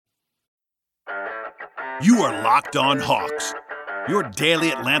You are Locked On Hawks, your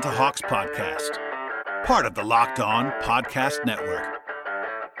daily Atlanta Hawks podcast. Part of the Locked On Podcast Network.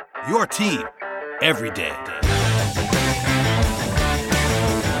 Your team every day.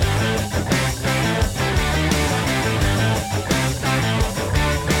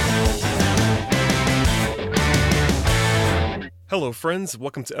 Hello, friends.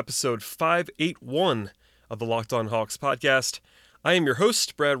 Welcome to episode 581 of the Locked On Hawks podcast. I am your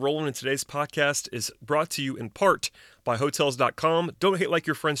host, Brad Rowland, and today's podcast is brought to you in part by Hotels.com. Don't hate like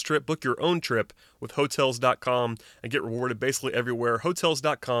your friend's trip. Book your own trip with Hotels.com and get rewarded basically everywhere.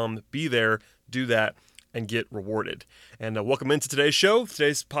 Hotels.com. Be there, do that, and get rewarded. And welcome into today's show.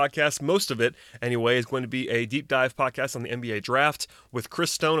 Today's podcast, most of it anyway, is going to be a deep dive podcast on the NBA draft with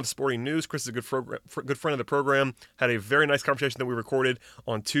Chris Stone of Sporting News. Chris is a good friend of the program. Had a very nice conversation that we recorded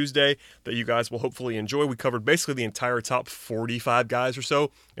on Tuesday that you guys will hopefully enjoy. We covered basically the entire top 45 guys or so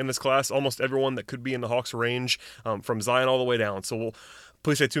in this class, almost everyone that could be in the Hawks range, from Zion all the way down. So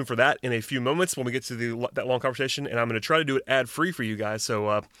please stay tuned for that in a few moments when we get to that long conversation, and I'm going to try to do it ad-free for you guys,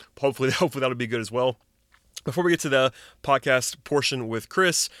 so hopefully that'll be good as well. Before we get to the podcast portion with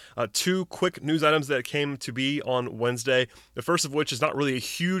Chris, two quick news items that came to be on Wednesday. The first of which is not really a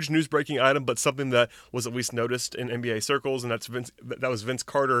huge news-breaking item, but something that was at least noticed in NBA circles, and that was Vince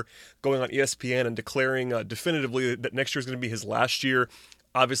Carter going on ESPN and declaring definitively that next year is going to be his last year.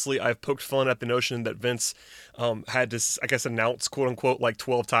 Obviously, I've poked fun at the notion that Vince had to, I guess, announce, quote-unquote, like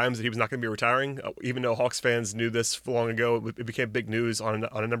 12 times that he was not going to be retiring. Even though Hawks fans knew this long ago, it became big news on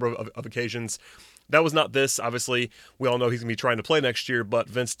a number of occasions. That was not this. Obviously, we all know he's going to be trying to play next year, but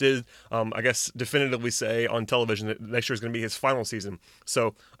Vince did, I guess, definitively say on television that next year is going to be his final season.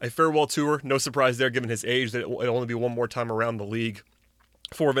 So a farewell tour, no surprise there given his age, that it'll only be one more time around the league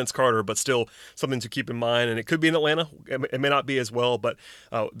for Vince Carter, but still something to keep in mind. And it could be in Atlanta. It may not be as well, but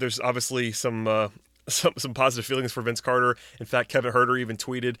there's obviously some positive feelings for Vince Carter. In fact, Kevin Huerter even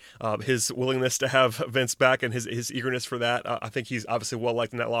tweeted his willingness to have Vince back and his eagerness for that. I think he's obviously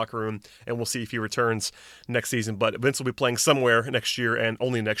well-liked in that locker room, and we'll see if he returns next season. But Vince will be playing somewhere next year and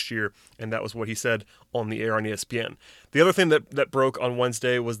only next year, and that was what he said on the air on ESPN. The other thing that broke on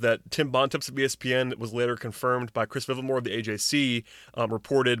Wednesday was that Tim Bontemps of ESPN was later confirmed by Chris Livermore of the AJC,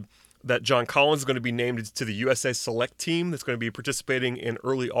 reported that John Collins is going to be named to the USA Select team that's going to be participating in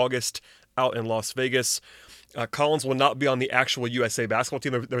early August out in Las Vegas. Collins will not be on the actual USA basketball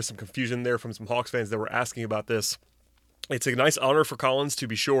team. There was some confusion there from some Hawks fans that were asking about this. It's a nice honor for Collins, to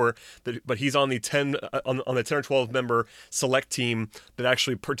be sure, but he's on the 10 or 12 member select team that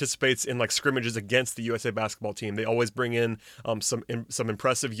actually participates in like scrimmages against the USA basketball team. They always bring in some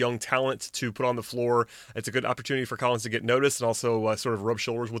impressive young talent to put on the floor. It's a good opportunity for Collins to get noticed and also sort of rub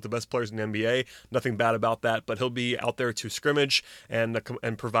shoulders with the best players in the NBA. Nothing bad about that, but he'll be out there to scrimmage and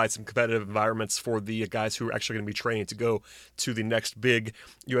provide some competitive environments for the guys who are actually going to be training to go to the next big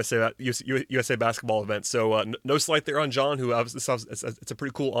USA basketball event. So no slight there on John, who obviously it's a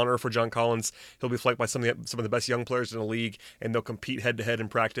pretty cool honor for John Collins. He'll be flanked by some of the best young players in the league, and they'll compete head to head in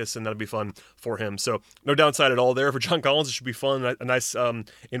practice, and that'll be fun for him. So no downside at all there for John Collins. It should be fun. A nice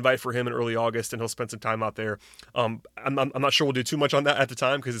invite for him in early August, and he'll spend some time out there. I'm not sure we'll do too much on that at the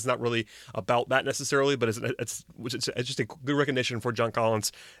time because it's not really about that necessarily, but it's just a good recognition for John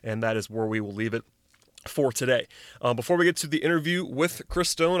Collins, and that is where we will leave it for today. Before we get to the interview with Chris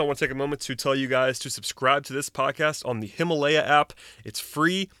Stone, I want to take a moment to tell you guys to subscribe to this podcast on the Himalaya app. It's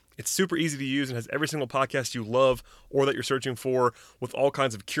free. It's super easy to use and has every single podcast you love or that you're searching for with all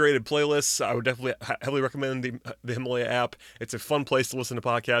kinds of curated playlists. I would definitely heavily recommend the Himalaya app. It's a fun place to listen to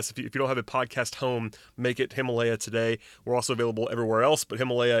podcasts. If you don't have a podcast home, make it Himalaya today. We're also available everywhere else, but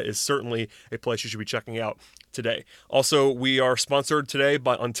Himalaya is certainly a place you should be checking out today. Also, we are sponsored today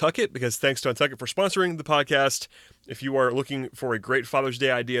by Untuckit, because thanks to Untuckit for sponsoring the podcast. If you are looking for a great Father's Day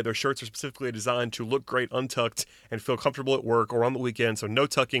idea, their shirts are specifically designed to look great untucked and feel comfortable at work or on the weekend. So no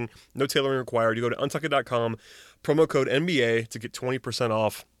tucking, no tailoring required. You go to untuckit.com, promo code NBA to get 20%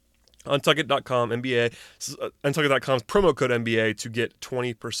 off. Untuckit.com, NBA, Untuckit.com's promo code NBA to get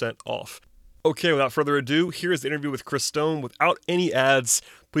 20% off. Okay, without further ado, here is the interview with Chris Stone without any ads.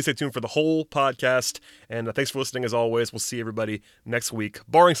 Please stay tuned for the whole podcast, and thanks for listening as always. We'll see everybody next week.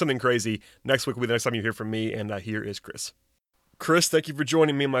 Barring something crazy, next week will be the next time you hear from me, and here is Chris. Chris, thank you for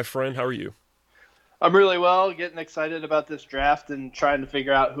joining me, my friend. How are you? I'm really well, getting excited about this draft and trying to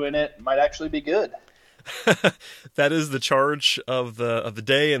figure out who in it might actually be good. That is the charge of the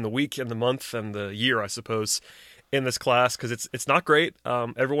day and the week and the month and the year, I suppose, in this class, because it's not great.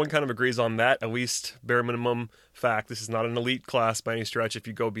 Everyone kind of agrees on that, at least bare minimum fact. This is not an elite class by any stretch if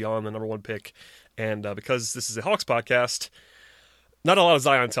you go beyond the number one pick. And because this is a Hawks podcast, not a lot of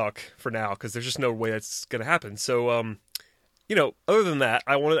Zion talk for now because there's just no way that's going to happen. So, other than that,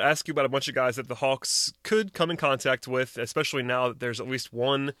 I wanted to ask you about a bunch of guys that the Hawks could come in contact with, especially now that there's at least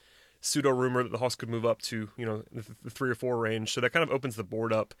one pseudo rumor that the Hawks could move up to, the 3 or 4 range. So that kind of opens the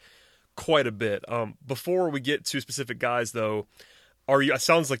board up quite a bit. Before we get to specific guys, though, it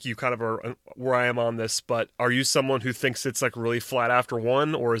sounds like you kind of are where I am on this, but are you someone who thinks it's like really flat after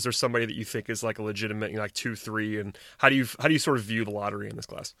 1, or is there somebody that you think is like a legitimate, like 2, 3, and how do you sort of view the lottery in this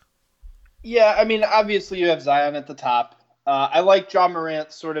class? Yeah, I mean, obviously you have Zion at the top. I like Ja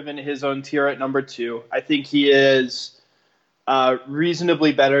Morant sort of in his own tier at number 2. I think he is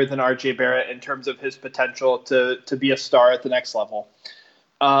reasonably better than RJ Barrett in terms of his potential to be a star at the next level.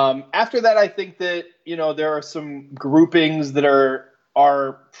 After that, I think that, there are some groupings that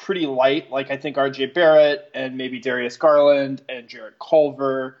are pretty light. Like I think RJ Barrett and maybe Darius Garland and Jarrett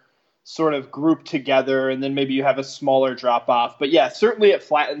Culver sort of grouped together, and then maybe you have a smaller drop off. But yeah, certainly it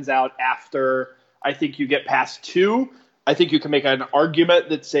flattens out after I think you get past 2. I think you can make an argument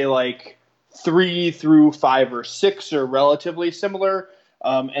that say like 3 through 5 or 6 are relatively similar.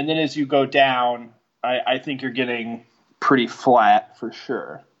 And then as you go down, I think you're getting pretty flat for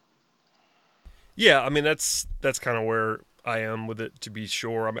sure. Yeah, I mean, that's kind of where I am with it, to be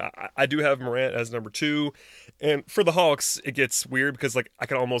sure. I mean, I do have Morant as number 2, and for the Hawks, it gets weird because like I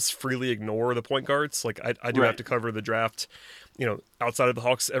can almost freely ignore the point guards. Like I do have to cover the draft, outside of the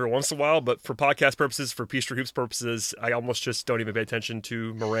Hawks every once in a while, but for podcast purposes, for Peachtree Hoops purposes, I almost just don't even pay attention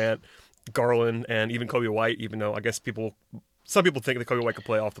to Morant, Garland, and even Kobe White. Even though I guess some people think that Kobe White could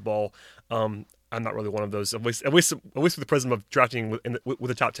play off the ball. I'm not really one of those. At least with the prism of drafting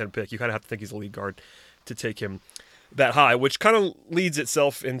with a top 10 pick, you kind of have to think he's a lead guard to take him that high, which kind of leads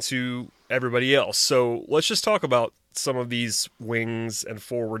itself into everybody else. So let's just talk about some of these wings and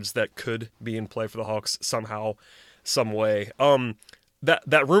forwards that could be in play for the Hawks somehow, some way.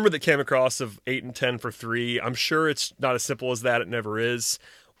 That rumor that came across of 8 and 10 for 3, I'm sure it's not as simple as that. It never is.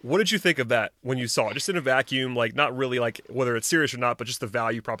 What did you think of that when you saw it? Just in a vacuum, like not really like whether it's serious or not, but just the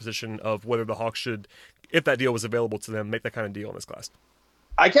value proposition of whether the Hawks should, if that deal was available to them, make that kind of deal in this class.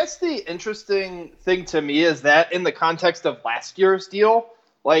 I guess the interesting thing to me is that in the context of last year's deal,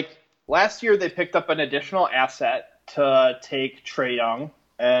 like last year they picked up an additional asset to take Trae Young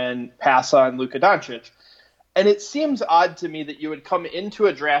and pass on Luka Doncic. And it seems odd to me that you would come into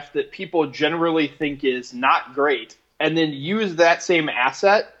a draft that people generally think is not great and then use that same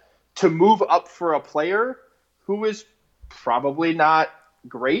asset to move up for a player who is probably not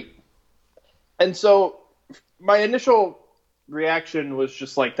great. And so my initial reaction was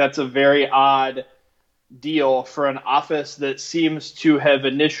just like, that's a very odd deal for an office that seems to have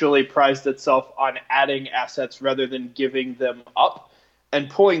initially prized itself on adding assets rather than giving them up, and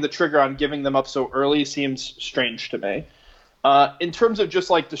pulling the trigger on giving them up so early seems strange to me. In terms of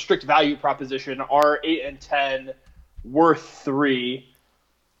just like the strict value proposition, are 8 and 10 worth 3?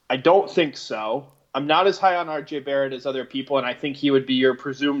 I don't think so. I'm not as high on RJ Barrett as other people, and I think he would be your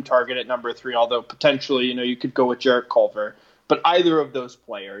presumed target at number 3, although potentially, you could go with Jarrett Culver. But either of those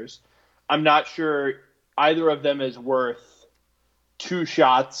players, I'm not sure either of them is worth 2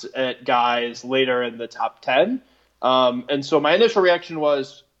 shots at guys later in the top 10. And so my initial reaction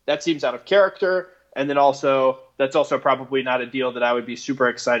was, that seems out of character. And then also, that's also probably not a deal that I would be super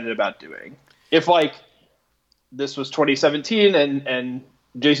excited about doing. If like this was 2017 and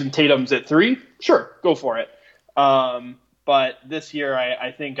Jason Tatum's at 3, sure, go for it. But this year,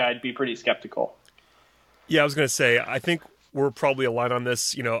 I think I'd be pretty skeptical. Yeah, I was going to say, I think we're probably aligned on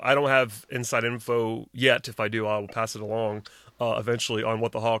this. I don't have inside info yet. If I do, I will pass it along eventually on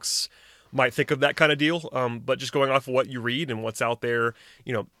what the Hawks might think of that kind of deal. But just going off of what you read and what's out there,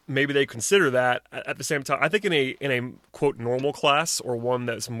 maybe they consider that. At the same time, I think in a quote normal class, or one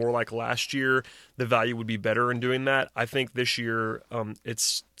that's more like last year, the value would be better in doing that. I think this year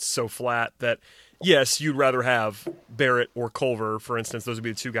it's so flat that yes, you'd rather have Barrett or Culver, for instance. Those would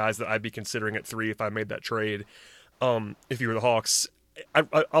be the 2 guys that I'd be considering at 3 if I made that trade. If you were the Hawks, I'd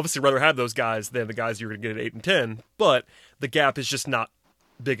obviously rather have those guys than the guys you're going to get at 8 and 10, but the gap is just not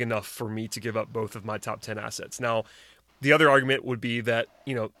big enough for me to give up both of my top 10 assets. Now, the other argument would be that,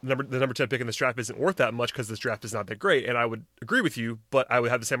 the number 10 pick in this draft isn't worth that much because this draft is not that great, and I would agree with you, but I would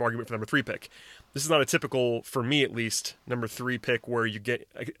have the same argument for number 3 pick. This is not a typical, for me at least, number 3 pick where you get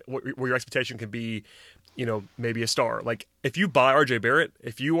where your expectation can be, maybe a star. Like, if you buy RJ Barrett,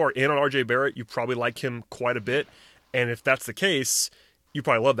 if you are in on RJ Barrett, you probably like him quite a bit. And if that's the case, you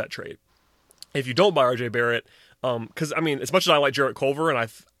probably love that trade. If you don't buy RJ Barrett, because, I mean, as much as I like Jarrett Culver, and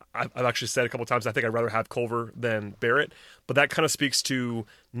I've actually said a couple times I think I'd rather have Culver than Barrett, but that kind of speaks to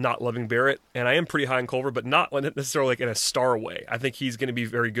not loving Barrett. And I am pretty high on Culver, but not necessarily like in a star way. I think he's going to be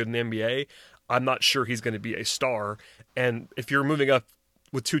very good in the NBA. I'm not sure he's going to be a star. And if you're moving up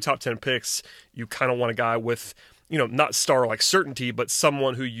with 2 top 10 picks, you kind of want a guy with, not star like certainty, but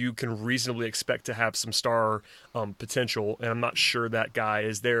someone who you can reasonably expect to have some star potential. And I'm not sure that guy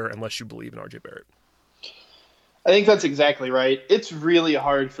is there unless you believe in RJ Barrett. I think that's exactly right. It's really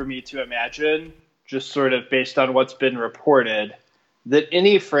hard for me to imagine, just sort of based on what's been reported, that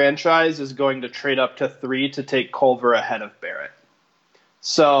any franchise is going to trade up to 3 to take Culver ahead of Barrett.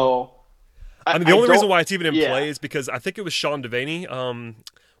 So, the only reason why it's even in play is because I think it was Sean Devaney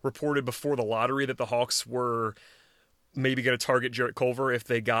reported before the lottery that the Hawks were maybe going to target Jarrett Culver if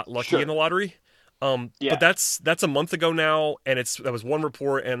they got lucky in the lottery. But that's a month ago now, and that was one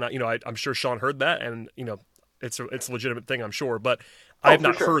report, and I'm sure Sean heard that, and it's a legitimate thing, I'm sure, but I have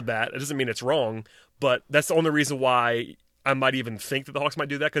not heard that. It doesn't mean it's wrong, but that's the only reason why I might even think that the Hawks might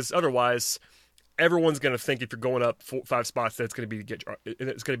do that, because otherwise, everyone's going to think if you're going up 5 spots that it's going to be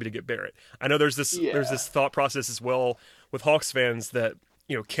to get Barrett. I know there's this thought process as well with Hawks fans that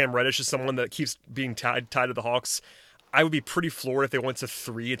Cam Reddish is someone that keeps being tied to the Hawks. I would be pretty floored if they went to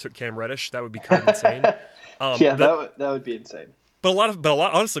 3 and took Cam Reddish. That would be kind of insane. That would be insane. But a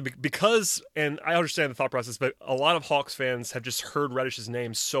lot, honestly, because, and I understand the thought process, but a lot of Hawks fans have just heard Reddish's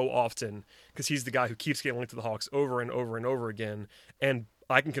name so often because he's the guy who keeps getting linked to the Hawks over and over and over again. And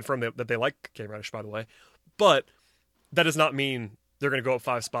I can confirm that they like Cam Reddish, by the way. But that does not mean they're going to go up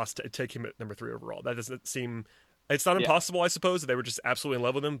 5 spots to take him at number 3 overall. That doesn't seem, it's not impossible, I suppose, that they were just absolutely in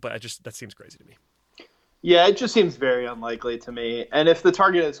love with him, but that seems crazy to me. Yeah, it just seems very unlikely to me. And if the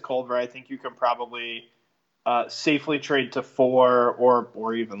target is Culver, I think you can probably safely trade to 4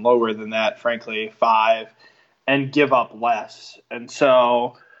 or even lower than that, frankly, 5, and give up less. And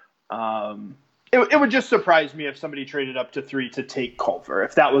so it would just surprise me if somebody traded up to 3 to take Culver,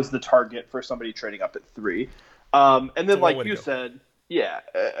 if that was the target for somebody trading up at 3. And then like you said,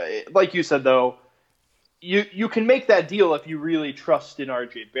 though, you can make that deal if you really trust in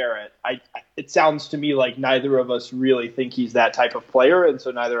RJ Barrett. It sounds to me like neither of us really think he's that type of player, and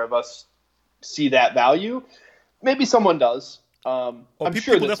so neither of us see that value. Maybe someone does. I'm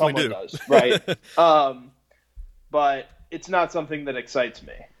sure that someone does, right? But it's not something that excites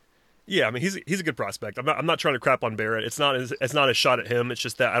me. Yeah, I mean he's a good prospect. I'm not trying to crap on Barrett. It's not a shot at him. It's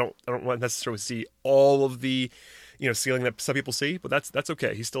just that I don't necessarily see all of the ceiling that some people see, but that's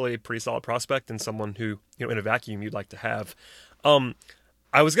okay. He's still a pretty solid prospect and someone who in a vacuum you'd like to have.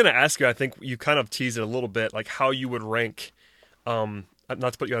 I was going to ask you. I think you kind of teased it a little bit, like how you would rank.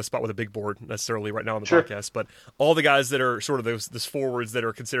 Not to put you on a spot with a big board necessarily right now on the podcast, but all the guys that are sort of those forwards that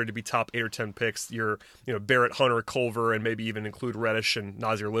are considered to be top 8 or 10 picks, your Barrett, Hunter, Culver, and maybe even include Reddish and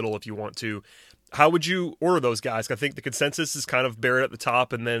Nasir Little if you want to. How would you order those guys? I think the consensus is kind of Barrett at the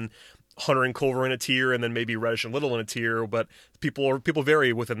top, and then Hunter and Culver in a tier, and then maybe Reddish and Little in a tier. But people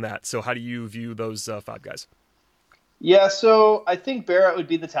vary within that. So how do you view those 5 guys? Yeah, so I think Barrett would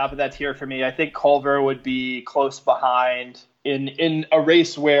be the top of that tier for me. I think Culver would be close behind in a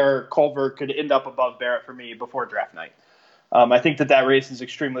race where Culver could end up above Barrett for me before draft night. I think that race is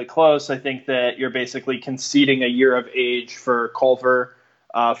extremely close. I think that you're basically conceding a year of age for Culver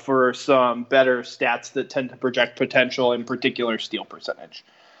for some better stats that tend to project potential, in particular steal percentage.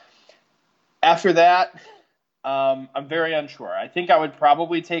 After that, I'm very unsure. I think I would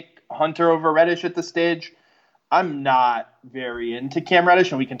probably take Hunter over Reddish at this stage. I'm not very into Cam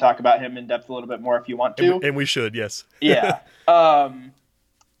Reddish, and we can talk about him in depth a little bit more if you want to. And we should, yes. Yeah. I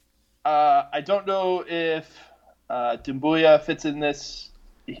don't know if Doumbouya fits in this.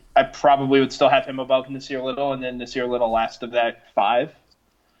 I probably would still have him above Nasir Little, and then Nasir Little last of that 5.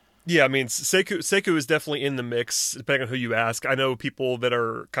 Yeah, I mean, Sekou is definitely in the mix, depending on who you ask. I know people that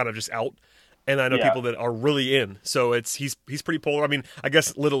are kind of just out, and I know people that are really in. So he's pretty polar. I mean, I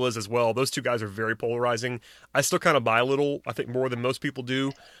guess Little is as well. Those 2 guys are very polarizing. I still kind of buy Little, I think, more than most people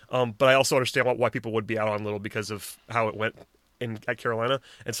do. But I also understand why people would be out on Little because of how it went at Carolina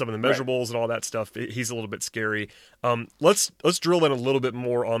and some of the measurables and all that stuff. He's a little bit scary. Let's drill in a little bit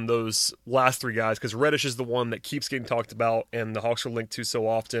more on those last 3 guys, because Reddish is the one that keeps getting talked about and the Hawks are linked to so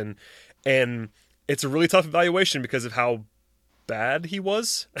often. And it's a really tough evaluation because of how bad he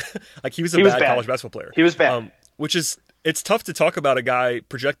was. Like he was a bad college basketball player. He was bad. It's tough to talk about a guy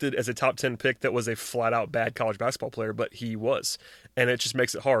projected as a top 10 pick that was a flat out bad college basketball player, but he was, and it just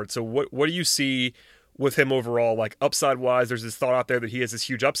makes it hard. So what do you see with him overall, like upside wise? There's this thought out there that he has this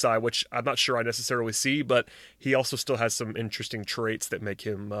huge upside, which I'm not sure I necessarily see, but he also still has some interesting traits that make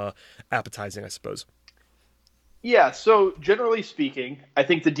him appetizing, I suppose. Yeah, so generally speaking, I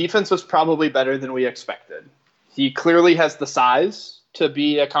think the defense was probably better than we expected. He clearly has the size to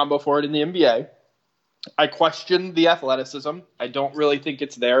be a combo forward in the NBA. I question the athleticism. I don't really think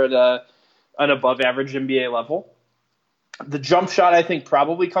it's there at an above average NBA level. The jump shot, I think,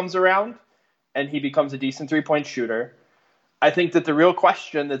 probably comes around and he becomes a decent 3-point shooter. I think that the real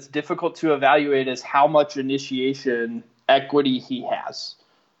question that's difficult to evaluate is how much initiation equity he has.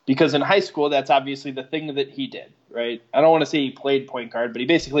 Because in high school, that's obviously the thing that he did, right? I don't want to say he played point guard, but he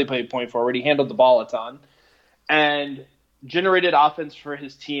basically played point forward. He handled the ball a ton and generated offense for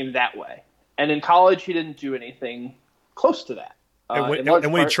his team that way. And in college, he didn't do anything close to that. And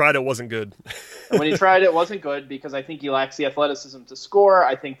when he tried, it wasn't good. And when he tried, it wasn't good because I think he lacks the athleticism to score.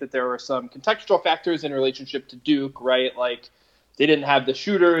 I think that there were some contextual factors in relationship to Duke, right? Like they didn't have the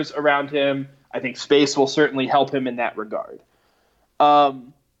shooters around him. I think space will certainly help him in that regard.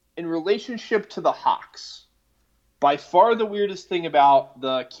 In relationship to the Hawks, by far the weirdest thing about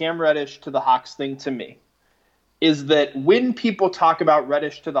the Cam Reddish to the Hawks thing to me is that when people talk about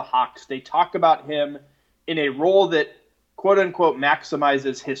Reddish to the Hawks, they talk about him in a role that quote-unquote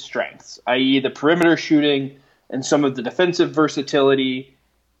maximizes his strengths, i.e. the perimeter shooting and some of the defensive versatility,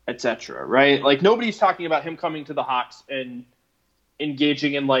 etc., right? Like, nobody's talking about him coming to the Hawks and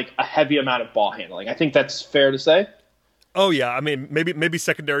engaging in, like, a heavy amount of ball handling. I think that's fair to say. Oh, yeah. I mean, maybe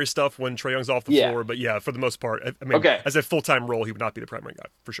secondary stuff when Trae Young's off the floor, but yeah, for the most part, I mean, as a full-time role, he would not be the primary guy,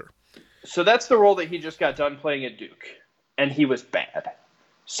 for sure. So that's the role that he just got done playing at Duke, and he was bad.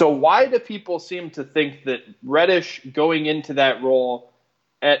 So why do people seem to think that Reddish going into that role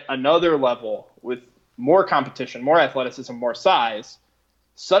at another level with more competition, more athleticism, more size,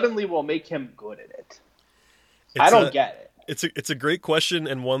 suddenly will make him good at it? I don't get it. It's a great question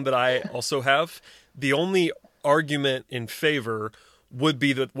and one that I also have. The only argument in favor would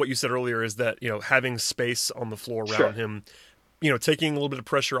be that what you said earlier is that, having space on the floor around him, taking a little bit of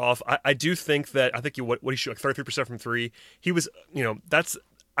pressure off. I do think that, I think what he shot, like 33% from three. He was,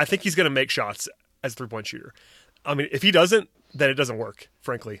 I think he's going to make shots as a 3-point shooter. I mean, if he doesn't, then it doesn't work,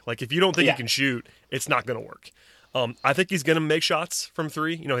 frankly. Like, if you don't think he can shoot, it's not going to work. I think he's going to make shots from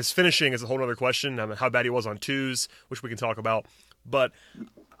three. His finishing is a whole other question. I mean, how bad he was on twos, which we can talk about. But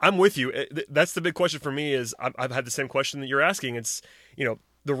I'm with you. That's the big question for me is I've had the same question that you're asking. It's,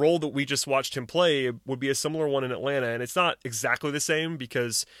 the role that we just watched him play would be a similar one in Atlanta, and it's not exactly the same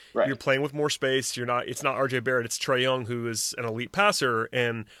because you're playing with more space. It's not RJ Barrett, it's Trae Young, who is an elite passer,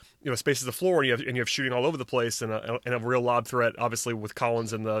 and spaces the floor, and you have shooting all over the place, and a real lob threat, obviously with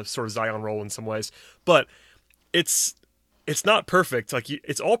Collins and the sort of Zion role in some ways. But it's not perfect. Like,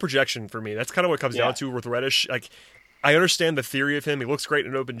 it's all projection for me. That's kind of what it comes down to with Reddish. Like, I understand the theory of him. He looks great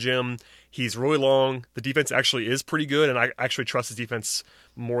in an open gym. He's really long. The defense actually is pretty good, and I actually trust his defense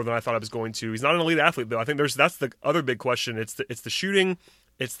more than I thought I was going to. He's not an elite athlete, though. I think that's the other big question. It's the shooting.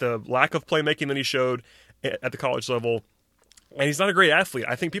 It's the lack of playmaking that he showed at the college level. And he's not a great athlete.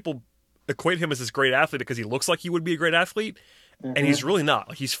 I think people equate him as this great athlete because he looks like he would be a great athlete, and he's really not.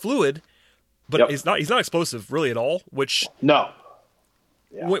 Like, he's fluid, but he's not explosive really at all, which... No.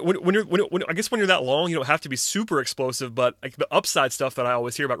 Yeah. I guess when you're that long, you don't have to be super explosive, but like the upside stuff that I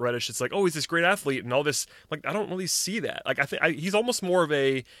always hear about Reddish, it's like, oh, he's this great athlete and all this. Like, I don't really see that. Like, I think he's almost more of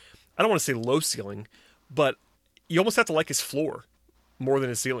a, I don't want to say low ceiling, but you almost have to like his floor more than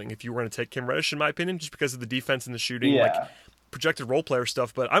his ceiling if you were going to take Cam Reddish, in my opinion, just because of the defense and the shooting, like projected role player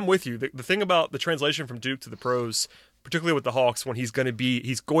stuff. But I'm with you. The thing about the translation from Duke to the pros, particularly with the Hawks, when he's going to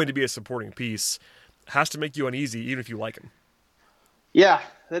be a supporting piece, has to make you uneasy, even if you like him. Yeah,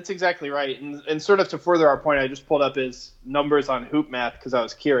 that's exactly right. And sort of to further our point, I just pulled up his numbers on Hoop Math because I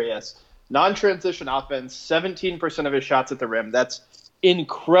was curious. Non-transition offense, 17% of his shots at the rim. That's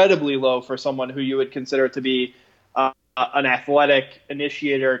incredibly low for someone who you would consider to be an athletic,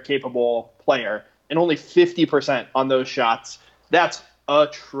 initiator-capable player. And only 50% on those shots. That's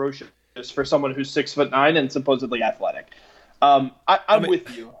atrocious for someone who's 6'9" and supposedly athletic. I'm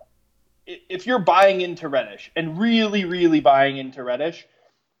with you. If you're buying into Reddish and really, really buying into Reddish,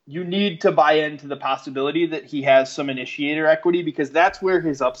 you need to buy into the possibility that he has some initiator equity because that's where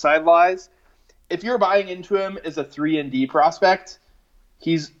his upside lies. If you're buying into him as a 3-and-D prospect,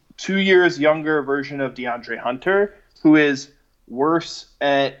 he's 2 years younger version of DeAndre Hunter, who is worse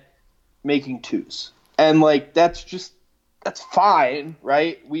at making twos. And, like, that's fine,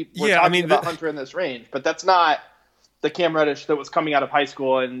 right? We're talking about Hunter in this range, but that's not the Cam Reddish that was coming out of high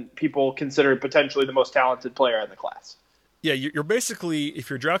school and people considered potentially the most talented player in the class. Yeah, you're basically,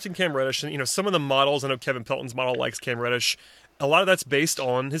 if you're drafting Cam Reddish, and some of the models, I know Kevin Pelton's model likes Cam Reddish, a lot of that's based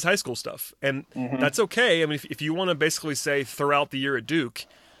on his high school stuff. And that's okay. I mean, if you want to basically say throughout the year at Duke,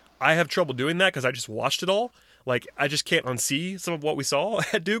 I have trouble doing that because I just watched it all. Like, I just can't unsee some of what we saw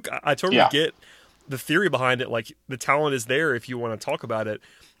at Duke. I totally Yeah. get the theory behind it. Like, the talent is there if you want to talk about it.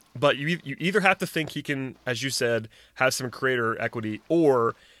 But you either have to think he can, as you said, have some creator equity,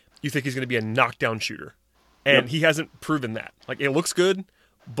 or you think he's going to be a knockdown shooter. And he hasn't proven that. Like, it looks good,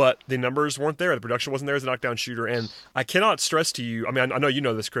 but the numbers weren't there. The production wasn't there as a knockdown shooter. And I cannot stress to you, I mean, I know you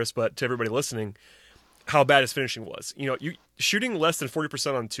know this, Chris, but to everybody listening, how bad his finishing was. You know, you shooting less than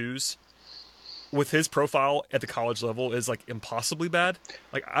 40% on twos with his profile at the college level is, like, impossibly bad.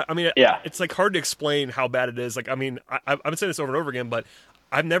 Like, I mean, it's, like, hard to explain how bad it is. Like, I mean, I've been saying this over and over again, but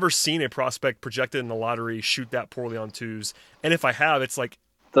I've never seen a prospect projected in the lottery shoot that poorly on twos. And if I have, it's like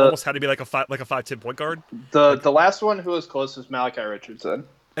almost had to be like a 5'10" point guard. The last one who was close was Malachi Richardson.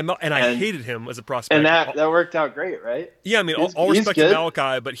 And I hated him as a prospect. And that worked out great, right? Yeah, I mean, all respect to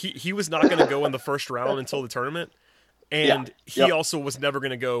Malachi, but he was not going to go in the first round until the tournament. And he also was never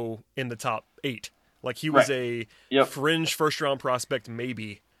going to go in the top 8. Like, he was a fringe first-round prospect,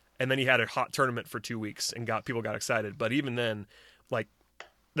 maybe. And then he had a hot tournament for 2 weeks and people got excited. But even then, like,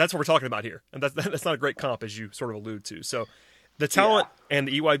 that's what we're talking about here. And that's not a great comp, as you sort of allude to. So the talent and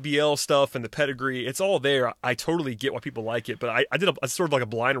the EYBL stuff and the pedigree, it's all there. I totally get why people like it. But I did a sort of like a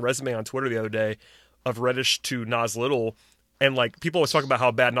blind resume on Twitter the other day of Reddish to Nas Little. And, like, people always talk about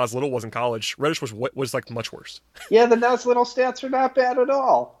how bad Nas Little was in college. Reddish was like much worse. Yeah, the Nas Little stats are not bad at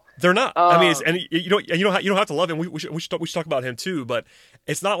all. They're not. I mean, you don't have to love him. We should talk about him too. But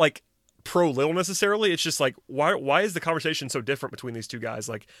it's not like pro Little necessarily. It's just like, why is the conversation so different between these two guys?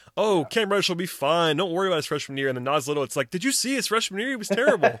 Like, oh, Cam Reddish will be fine. Don't worry about his freshman year. And then Nas Little, it's like, did you see his freshman year? He was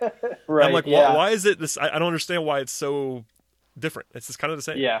terrible. Right. I'm like, why is it this? I don't understand why it's so different. It's just kind of the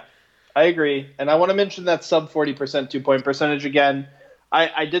same. Yeah, I agree. And I want to mention that sub 40% 2-point percentage again.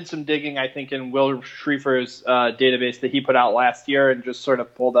 I did some digging, I think, in Will Schreifer's database that he put out last year and just sort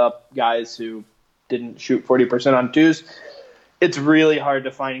of pulled up guys who didn't shoot 40% on twos. It's really hard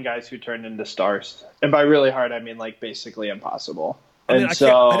to find guys who turn into stars. And by really hard, I mean, like, basically impossible. I mean,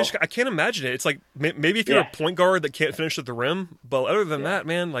 I can't imagine it. It's like, maybe if you're a point guard that can't finish at the rim, but other than that,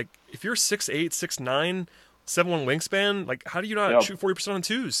 man, like, if you're 6'8", 6'9", 7'1" wingspan, like, how do you not shoot 40% on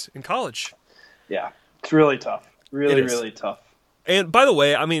twos in college? Yeah, it's really tough. Really tough. And by the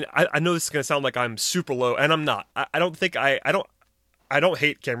way, I mean, I know this is going to sound like I'm super low, and I'm not. I don't think I don't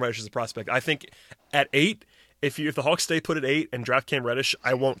hate Cam Reddish as a prospect. I think at 8, if the Hawks stay put at 8 and draft Cam Reddish,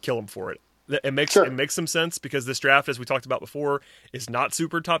 I won't kill him for it. It makes some sense because this draft, as we talked about before, is not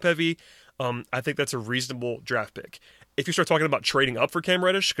super top heavy. I think that's a reasonable draft pick. If you start talking about trading up for Cam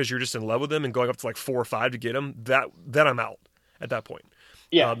Reddish because you're just in love with him and going up to like 4 or 5 to get him, then I'm out at that point.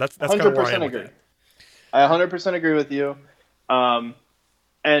 Yeah, that's kind of where I am agree. with that. I 100% agree with you.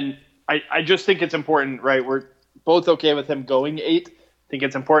 And I just think it's important, right? We're both okay with him going 8. I think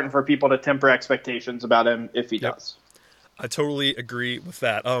it's important for people to temper expectations about him if he does. I totally agree with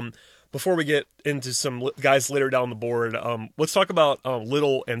that. Before we get into some guys later down the board, let's talk about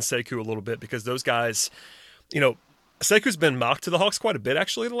Little and Sekou a little bit because those guys, Sekou's been mocked to the Hawks quite a bit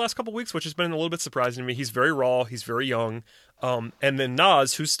actually the last couple of weeks, which has been a little bit surprising to me. He's very raw. He's very young. And then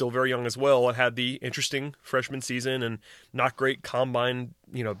Nas, who's still very young as well, and had the interesting freshman season and not great combine,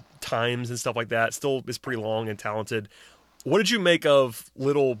 times and stuff like that. Still is pretty long and talented. What did you make of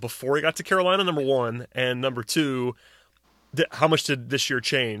Little before he got to Carolina, number 1, and number 2? How much did this year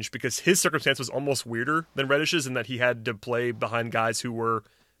change? Because his circumstance was almost weirder than Reddish's in that he had to play behind guys who were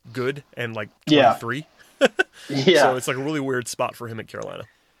good and like 23. Yeah. So it's like a really weird spot for him at Carolina.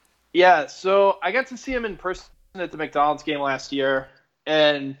 Yeah, so I got to see him in person at the McDonald's game last year,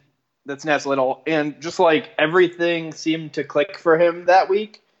 and that's Nas Little, and just like everything seemed to click for him that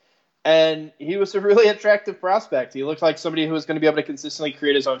week, and he was a really attractive prospect. He looked like somebody who was going to be able to consistently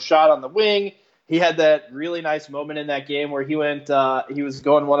create his own shot on the wing. He had that really nice moment in that game where he was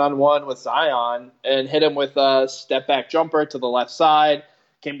going one-on-one with Zion and hit him with a step-back jumper to the left side,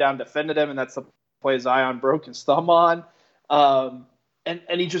 came down, defended him, and that's the play Zion broke his thumb on. And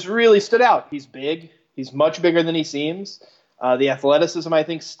he just really stood out. He's big. He's much bigger than he seems. The athleticism, I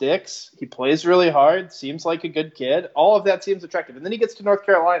think, sticks. He plays really hard. Seems like a good kid. All of that seems attractive. And then he gets to North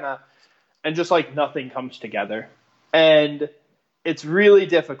Carolina, and just like nothing comes together. And it's really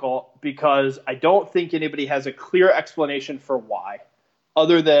difficult because I don't think anybody has a clear explanation for why,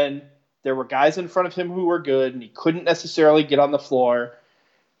 other than there were guys in front of him who were good, and he couldn't necessarily get on the floor.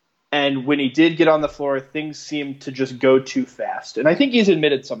 And when he did get on the floor, things seemed to just go too fast. And I think he's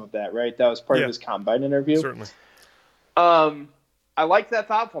admitted some of that, right? That was part of his combine interview. Certainly. I like that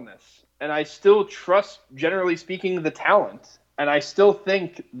thoughtfulness. And I still trust, generally speaking, the talent. And I still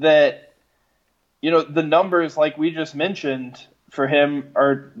think that, the numbers like we just mentioned for him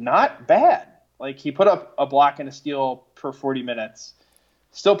are not bad. Like, he put up a block and a steal per 40 minutes,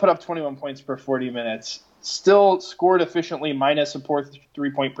 still put up 21 points per 40 minutes, still scored efficiently minus a poor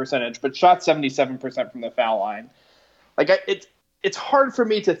three-point percentage, but shot 77% from the foul line. Like, it's hard for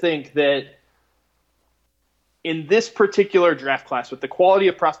me to think that in this particular draft class, with the quality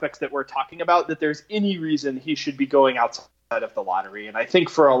of prospects that we're talking about, that there's any reason he should be going outside of the lottery. And I think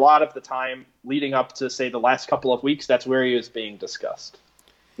for a lot of the time leading up to, say, the last couple of weeks, that's where he was being discussed.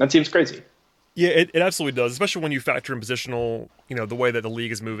 That seems crazy. Yeah, it absolutely does, especially when you factor in positional, the way that the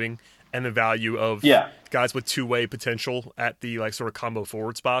league is moving and the value of guys with two-way potential at the like sort of combo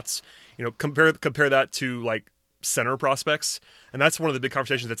forward spots. Compare that to like center prospects. And that's one of the big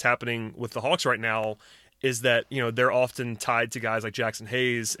conversations that's happening with the Hawks right now, is that, they're often tied to guys like Jackson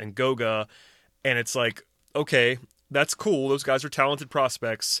Hayes and Goga, and it's like, okay, that's cool. Those guys are talented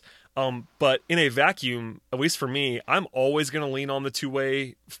prospects. But in a vacuum, at least for me, I'm always going to lean on the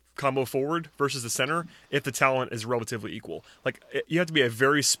two-way combo forward versus the center if the talent is relatively equal. Like, you have to be a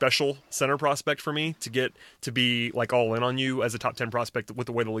very special center prospect for me to get to be like all in on you as a top 10 prospect with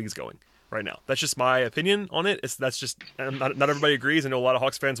the way the league's going right now. That's just my opinion on it. That's just not everybody agrees. I know a lot of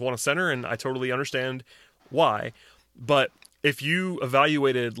Hawks fans want a center, and I totally understand why. But if you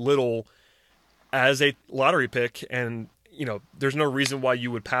evaluated Little as a lottery pick, and there's no reason why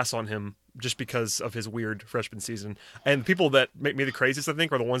you would pass on him just because of his weird freshman season. And people that make me the craziest, I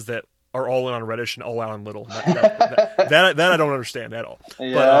think, are the ones that are all in on Reddish and all out on Little. That I don't understand at all.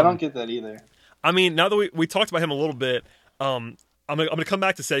 Yeah, but, I don't get that either. I mean, now that we talked about him a little bit, I'm gonna come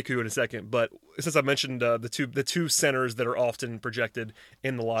back to Sekou in a second. But since I mentioned the two centers that are often projected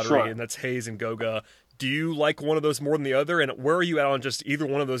in the lottery, and that's Hayes and Goga. Do you like one of those more than the other? And where are you at on just either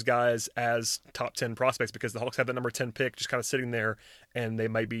one of those guys as top 10 prospects? Because the Hawks have that number 10 pick just kind of sitting there, and they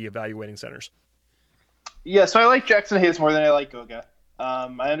might be evaluating centers. Yeah, so I like Jackson Hayes more than I like Goga.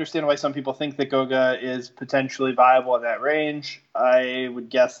 I understand why some people think that Goga is potentially viable in that range. I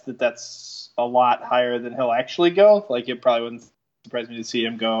would guess that that's a lot higher than he'll actually go. Like, it probably wouldn't surprise me to see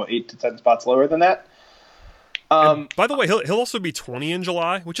him go 8 to 10 spots lower than that. By the way, he'll also be 20 in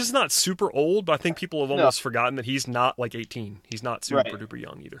July, which is not super old, but I think people have almost forgotten that he's not like 18. He's not super duper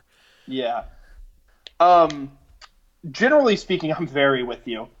young either. Yeah. Generally speaking, I'm very with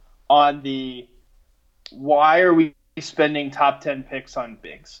you on the why are we spending top 10 picks on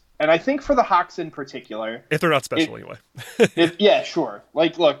bigs? And I think for the Hawks in particular, if they're not special anyway. Yeah, sure.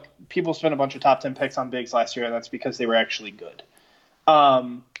 Like, look, people spent a bunch of top 10 picks on bigs last year, and that's because they were actually good.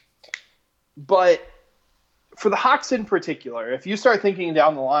 But for the Hawks in particular, if you start thinking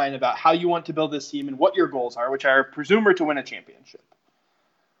down the line about how you want to build this team and what your goals are, which I presume are to win a championship,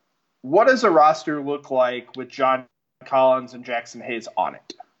 what does a roster look like with John Collins and Jackson Hayes on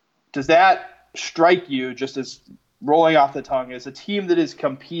it? Does that strike you, just as rolling off the tongue, as a team that is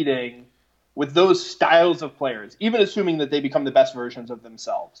competing with those styles of players, even assuming that they become the best versions of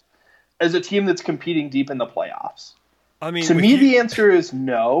themselves, as a team that's competing deep in the playoffs? I mean, to me, the answer is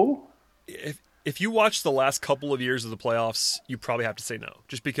no. If you watch the last couple of years of the playoffs, you probably have to say no,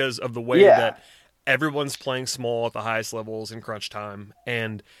 just because of the way that everyone's playing small at the highest levels in crunch time.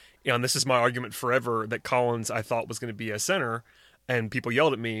 And, and this is my argument forever that Collins, I thought, was going to be a center, and people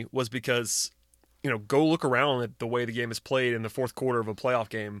yelled at me, was because, go look around at the way the game is played in the fourth quarter of a playoff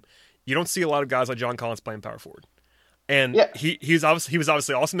game. You don't see a lot of guys like John Collins playing power forward. And he was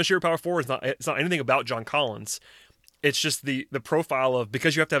obviously awesome this year at power forward. It's not anything about John Collins. It's just the profile of,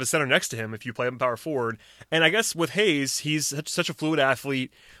 because you have to have a center next to him if you play him power forward. And I guess with Hayes, he's such a fluid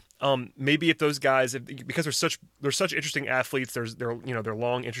athlete. Maybe if those guys, because they're such interesting athletes, they're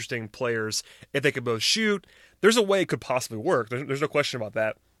long, interesting players. If they could both shoot, there's a way it could possibly work. There's no question about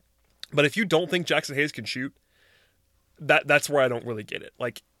that. But if you don't think Jackson Hayes can shoot, that's where I don't really get it.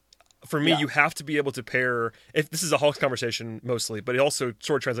 Like, for me, you have to be able to pair, if this is a Hawks conversation mostly, but it also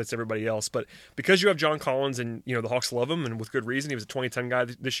sort of translates to everybody else. But because you have John Collins and, the Hawks love him, and with good reason, he was a 2010 guy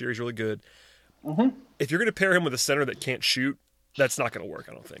this year, he's really good. Mm-hmm. If you're going to pair him with a center that can't shoot, that's not going to work,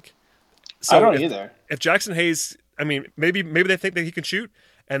 I don't think. So I don't either. If Jackson Hayes, I mean, maybe they think that he can shoot,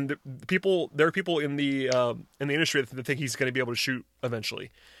 and there are people in the industry that think he's going to be able to shoot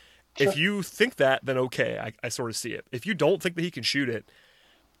eventually. Sure. If you think that, then okay, I sort of see it. If you don't think that he can shoot it,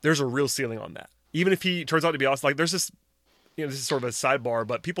 there's a real ceiling on that. Even if he turns out to be awesome, like there's this, this is sort of a sidebar,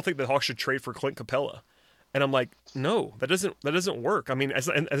 but people think that Hawks should trade for Clint Capella, and I'm like, no, that doesn't work. I mean,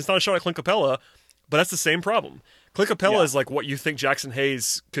 and it's not a shot at Clint Capella, but that's the same problem. Clint Capella is like what you think Jackson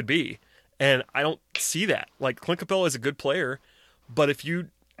Hayes could be, and I don't see that. Like, Clint Capella is a good player, but if you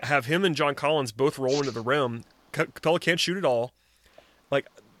have him and John Collins both roll into the rim, Capella can't shoot at all. Like,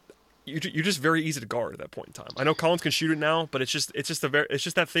 you're just very easy to guard at that point in time. I know Collins can shoot it now, but it's just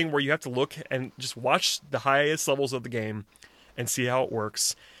that thing where you have to look and just watch the highest levels of the game and see how it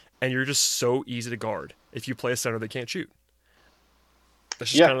works, and you're just so easy to guard if you play a center that can't shoot.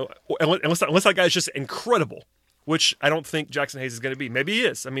 That's just kind of unless that guy's just incredible, which I don't think Jackson Hayes is going to be. Maybe he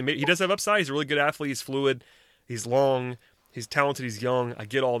is. I mean, he does have upside. He's a really good athlete. He's fluid. He's long. He's talented. He's young. I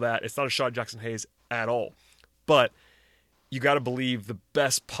get all that. It's not a shot at Jackson Hayes at all, but you got to believe the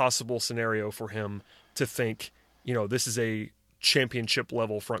best possible scenario for him to think, this is a championship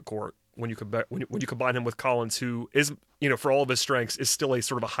level front court when you combine him with Collins, who is, for all of his strengths, is still a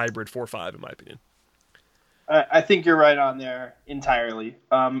sort of a hybrid 4-5 in my opinion. I think you're right on there entirely.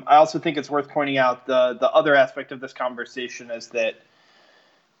 I also think it's worth pointing out the other aspect of this conversation is that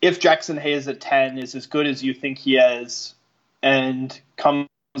if Jackson Hayes at 10 is as good as you think he is and comes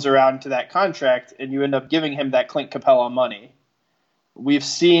around to that contract and you end up giving him that Clint Capella money, we've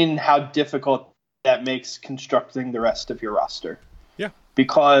seen how difficult that makes constructing the rest of your roster. Yeah.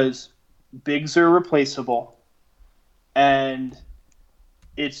 Because bigs are replaceable and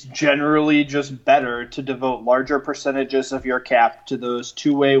it's generally just better to devote larger percentages of your cap to those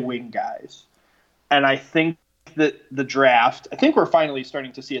two-way wing guys. And I think that the draft, I think we're finally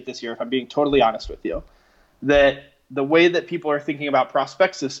starting to see it this year, if I'm being totally honest with you, that the way that people are thinking about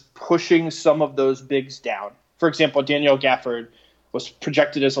prospects is pushing some of those bigs down. For example, Daniel Gafford was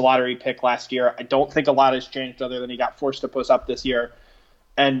projected as a lottery pick last year. I don't think a lot has changed other than he got forced to post up this year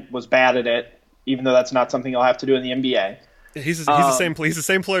and was bad at it, even though that's not something he'll have to do in the NBA. He's the same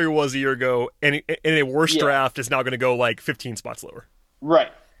player he was a year ago, and in a worse draft is now going to go like 15 spots lower.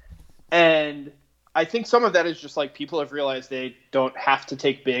 Right. And I think some of that is just like people have realized they don't have to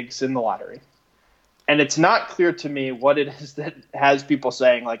take bigs in the lottery. And it's not clear to me what it is that has people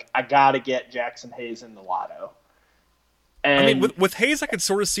saying, like, I got to get Jackson Hayes in the lotto. And I mean, with Hayes, I could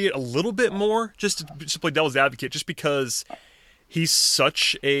sort of see it a little bit more, just to play devil's advocate, just because he's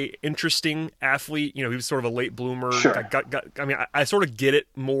such a interesting athlete. He was sort of a late bloomer. Sure. I sort of get it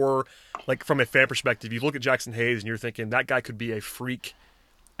more, like, from a fan perspective. You look at Jackson Hayes and you're thinking that guy could be a freak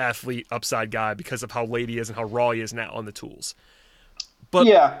athlete, upside guy because of how late he is and how raw he is now on the tools. But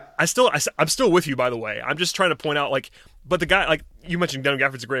yeah, I'm still with you, by the way. I'm just trying to point out, but the guy, like you mentioned, Daniel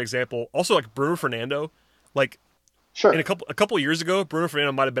Gafford's a great example. Also, like Bruno Fernando, sure. In a couple of years ago, Bruno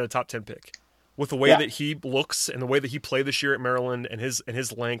Fernando might have been a top 10 pick with the way that he looks and the way that he played this year at Maryland and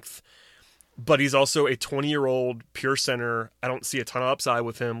his length. But he's also a 20-year-old pure center. I don't see a ton of upside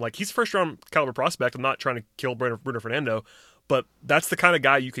with him. Like, he's a first-round caliber prospect. I'm not trying to kill Bruno Fernando, but that's the kind of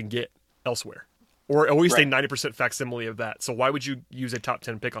guy you can get elsewhere. Or at least a 90% facsimile of that. So why would you use a top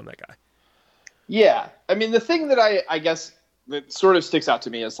 10 pick on that guy? Yeah. I mean, the thing that I guess that sort of sticks out to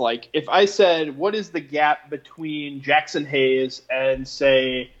me is, like, if I said, what is the gap between Jackson Hayes and,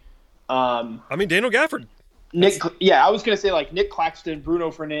 say... Daniel Gafford. I was going to say, like, Nick Claxton,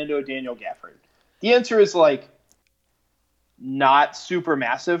 Bruno Fernando, Daniel Gafford. The answer is, like, not super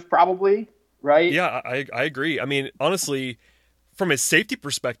massive, probably, right? Yeah, I agree. I mean, honestly, from a safety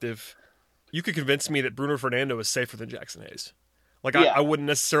perspective... You could convince me that Bruno Fernando is safer than Jackson Hayes. Like, I wouldn't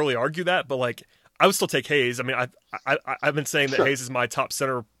necessarily argue that, but, like, I would still take Hayes. I mean, I've been saying that Hayes is my top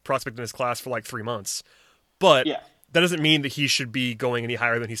center prospect in his class for, like, 3 months. But that doesn't mean that he should be going any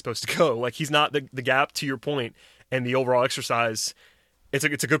higher than he's supposed to go. Like, he's not the gap, to your point, and the overall exercise. It's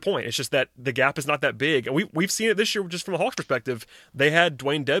a good point. It's just that the gap is not that big. And we've seen it this year just from a Hawks perspective. They had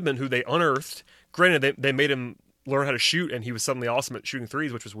Dwayne Dedmon, who they unearthed. Granted, they made him learn how to shoot, and he was suddenly awesome at shooting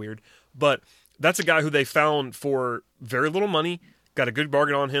threes, which was weird. But that's a guy who they found for very little money, got a good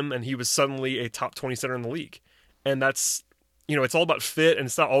bargain on him, and he was suddenly a top 20 center in the league. And that's, it's all about fit, and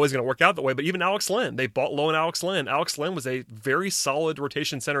it's not always going to work out that way. But even Alex Len, they bought low in Alex Len. Alex Len was a very solid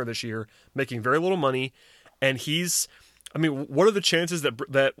rotation center this year, making very little money. And what are the chances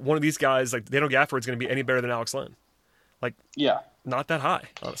that one of these guys, like Daniel Gafford, is going to be any better than Alex Len? Not that high,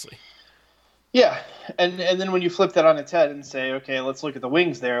 honestly. Yeah, and then when you flip that on its head and say, okay, let's look at the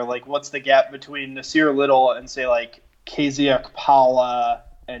wings there. Like, what's the gap between Nasir Little and, say, like, Casey Okpala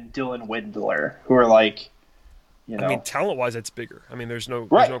and Dylan Windler, who are, like, I mean, talent-wise, it's bigger. I mean, there's no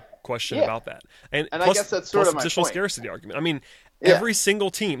question about that. And plus, I guess that's sort of my positional point. Scarcity argument. I mean, every single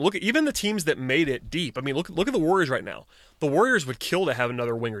team. Look at even the teams that made it deep. I mean, look at the Warriors right now. The Warriors would kill to have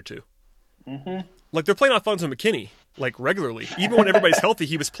another wing or two. Mm-hmm. Like, they're playing Alfonso McKinney, like, regularly. Even when everybody's healthy,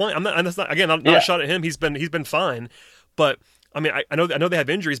 he was playing. I'm not a shot at him. He's been fine. But I mean, I know they have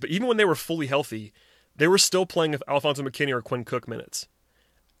injuries, but even when they were fully healthy, they were still playing with Alfonso McKinney or Quinn Cook minutes.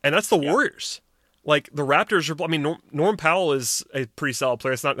 And that's the Warriors. Like, the Raptors are. I mean, Norm Powell is a pretty solid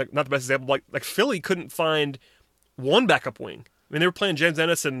player. It's not the best example. Like Philly couldn't find one backup wing I mean, they were playing James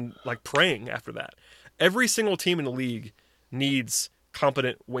Ennis and like praying after that. Every single team in the league needs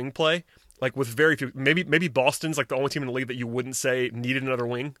competent wing play. Like with very few, maybe Boston's like the only team in the league that you wouldn't say needed another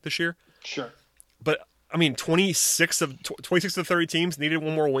wing this year. Sure. But I mean, 26 of the 30 teams needed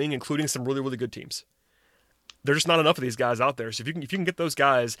one more wing, including some really, really good teams. There's just not enough of these guys out there. So if you can get those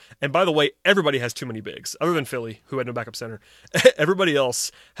guys, and by the way, everybody has too many bigs, other than Philly, who had no backup center. Everybody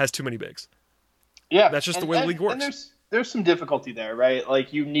else has too many bigs. Yeah, that's just the way the league works. And there's some difficulty there, right?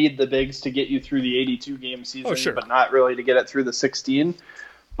 Like you need the bigs to get you through the 82 game season, but not really to get it through the 16.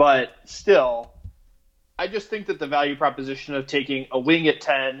 But still, I just think that the value proposition of taking a wing at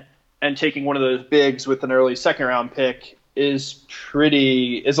 10 and taking one of those bigs with an early second round pick is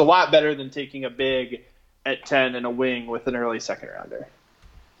a lot better than taking a big at 10 and a wing with an early second rounder.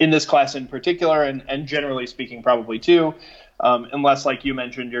 In this class in particular, and generally speaking probably too, unless, like you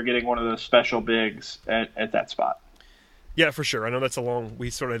mentioned, you're getting one of those special bigs at that spot. Yeah, for sure. I know we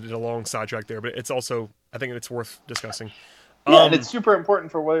sort of did a long sidetrack there, but it's also, I think it's worth discussing. Yeah, and it's super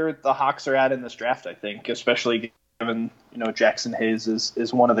important for where the Hawks are at in this draft, I think, especially given, Jackson Hayes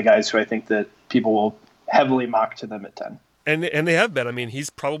is one of the guys who I think that people will heavily mock to them at 10. And they have been. I mean,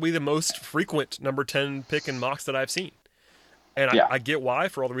 he's probably the most frequent number 10 pick in mocks that I've seen. And I get why,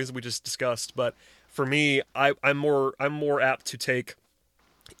 for all the reasons we just discussed. But for me, I'm more apt to take,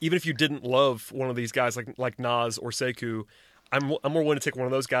 even if you didn't love one of these guys like Naz or Sekou, I'm more willing to take one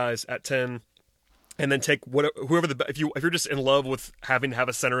of those guys at 10. And then take whoever if you're just in love with having to have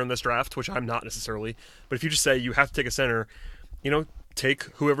a center in this draft, which I'm not necessarily, but if you just say you have to take a center, take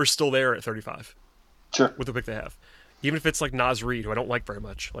whoever's still there at 35. Sure. With the pick they have, even if it's like Naz Reid, who I don't like very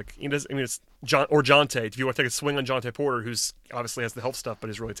much. Like it's John or Jonte. If you want to take a swing on Jonte Porter, who's obviously has the health stuff but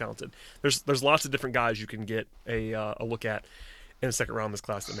is really talented. There's lots of different guys you can get a look at in the second round of this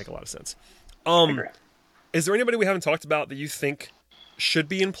class that make a lot of sense. Is there anybody we haven't talked about that you think should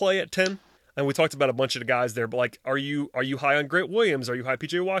be in play at 10? And we talked about a bunch of the guys there, but like, are you high on Grant Williams? Are you high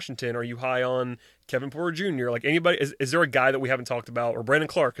PJ Washington? Are you high on Kevin Porter Jr.? Like anybody, is there a guy that we haven't talked about, or Brandon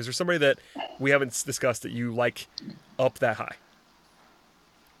Clark? Is there somebody that we haven't discussed that you like up that high?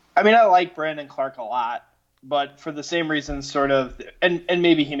 I mean, I like Brandon Clark a lot, but for the same reasons, sort of, and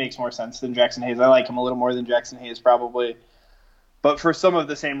maybe he makes more sense than Jackson Hayes. I like him a little more than Jackson Hayes probably, but for some of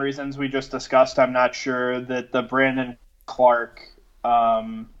the same reasons we just discussed, I'm not sure that the Brandon Clark,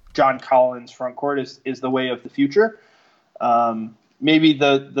 John Collins front court is the way of the future. Maybe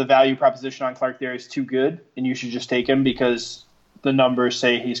the value proposition on Clark there is too good, and you should just take him because the numbers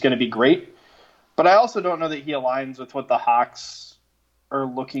say he's going to be great. But I also don't know that he aligns with what the Hawks are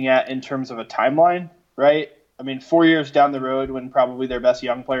looking at in terms of a timeline, right? I mean, 4 years down the road when probably their best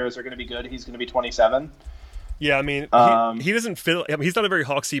young players are going to be good, he's going to be 27. Yeah, I mean, he doesn't fit. I mean, he's not a very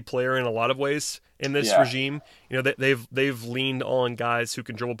Hawksy player in a lot of ways in this regime. They've leaned on guys who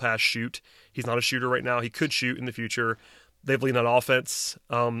can dribble, pass, shoot. He's not a shooter right now. He could shoot in the future. They've leaned on offense,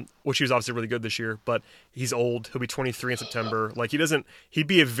 which he was obviously really good this year, but he's old. He'll be 23 in September. Like he'd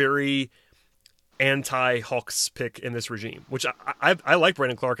be a very anti-Hawks pick in this regime, which I like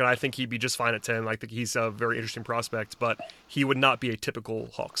Brandon Clark, and I think he'd be just fine at 10. I think he's a very interesting prospect, but he would not be a typical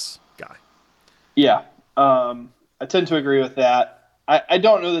Hawks guy. Yeah. I tend to agree with that. I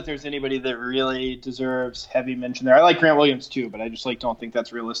don't know that there's anybody that really deserves heavy mention there. I like Grant Williams too, but I just don't think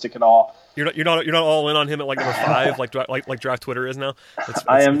that's realistic at all. You're not all in on him at like number 5, like draft Twitter is now.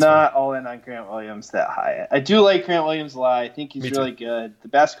 I am not all in on Grant Williams that high. I do like Grant Williams a lot. I think he's really good. The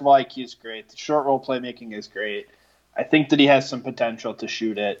basketball IQ is great. The short roll playmaking is great. I think that he has some potential to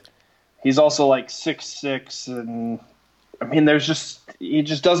shoot it. He's also like 6'6", and I mean, he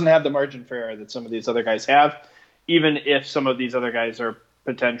just doesn't have the margin for error that some of these other guys have, even if some of these other guys are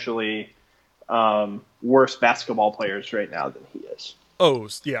potentially worse basketball players right now than he is. Oh,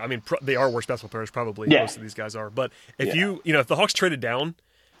 yeah. I mean, they are worse basketball players, probably. Yeah. Most of these guys are. But if if the Hawks traded down,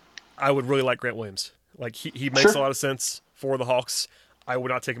 I would really like Grant Williams. Like, he makes a lot of sense for the Hawks. I would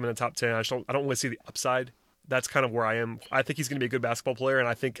not take him in the top 10. I don't really see the upside. That's kind of where I am. I think he's going to be a good basketball player, and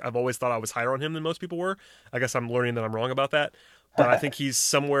I think I've always thought I was higher on him than most people were. I guess I'm learning that I'm wrong about that. But I think he's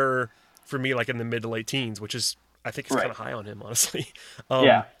somewhere, for me, like in the mid to late teens, which is, I think, is kind of high on him, honestly.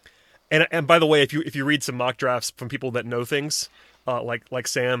 Yeah. And by the way, if you read some mock drafts from people that know things, like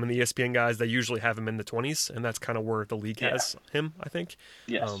Sam and the ESPN guys, they usually have him in the 20s, and that's kind of where the league has him, I think.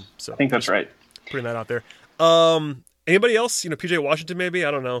 Yes, so I think that's right. Putting that out there. Anybody else? PJ Washington, maybe? I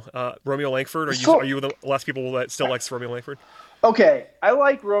don't know. Romeo Langford? Are you the last people that still likes Romeo Langford? Okay, I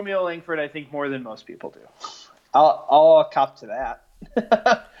like Romeo Langford, I think, more than most people do. I'll cop to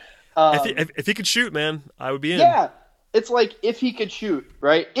that. If he could shoot, man, I would be in. Yeah, it's like if he could shoot,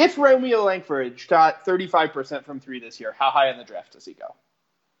 right? If Romeo Langford shot 35% from three this year, how high in the draft does he go?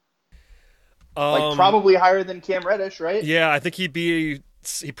 Like probably higher than Cam Reddish, right? Yeah, I think he'd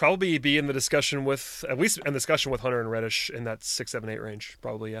probably be in the discussion with, at least in discussion with Hunter and Reddish in that 6, 7, 8 range,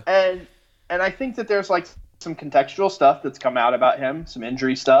 probably. Yeah. And I think that there's like some contextual stuff that's come out about him, some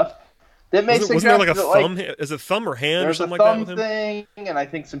injury stuff that may suggest wasn't there like a that, thumb? Is it thumb or hand or something like that with him? There's a thumb thing, and I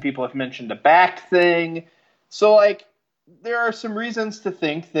think some people have mentioned a back thing. So like, there are some reasons to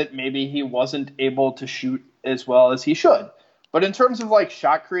think that maybe he wasn't able to shoot as well as he should. But in terms of like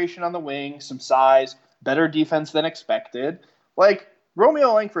shot creation on the wing, some size, better defense than expected, like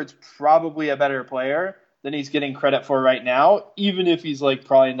Romeo Langford's probably a better player than he's getting credit for right now, even if he's like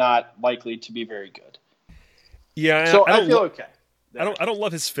probably not likely to be very good. Yeah, so I feel okay. I don't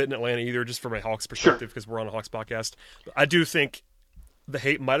love his fit in Atlanta either, just from a Hawks perspective, because we're on a Hawks podcast. But I do think the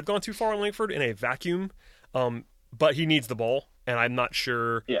hate might have gone too far on Langford in a vacuum, but he needs the ball, and I'm not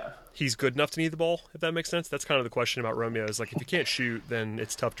sure he's good enough to need the ball, if that makes sense. That's kind of the question about Romeo, is like if you can't shoot, then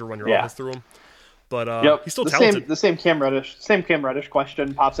it's tough to run your offense through him. But he's still talented. The same Cam Reddish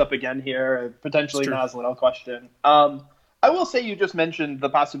question pops up again here, potentially Nas Little question. I will say you just mentioned the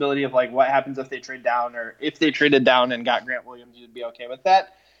possibility of like what happens if they trade down, or if they traded down and got Grant Williams, you'd be okay with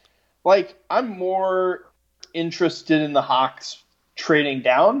that. Like, I'm more interested in the Hawks trading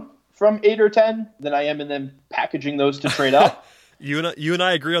down from 8 or 10 than I am in them packaging those to trade up. You and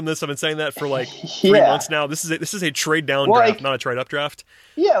I agree on this. I've been saying that for like 3 months now. This is a trade down draft, not a trade up draft.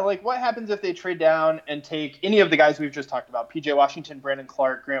 Yeah, like what happens if they trade down and take any of the guys we've just talked about? PJ Washington, Brandon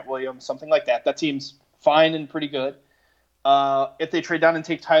Clark, Grant Williams, something like that. That seems fine and pretty good. If they trade down and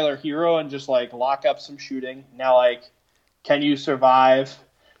take Tyler Hero and just like lock up some shooting, now like, can you survive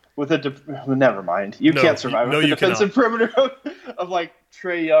with never mind. You can't survive with the defensive perimeter of like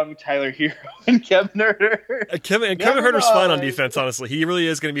Trae Young, Tyler Hero, and Kevin Huerter. Kevin Huerter's fine on defense, honestly. He really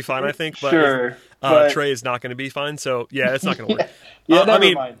is going to be fine, I think. But, Trae is not going to be fine, so yeah, it's not going to work.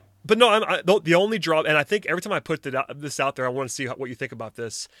 Never mind. But no, the only drop, and I think every time I put this out there, I want to see what you think about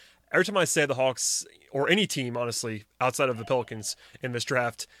this. Every time I say the Hawks, or any team, honestly, outside of the Pelicans in this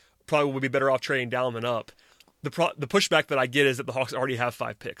draft, probably would be better off trading down than up, the pushback that I get is that the Hawks already have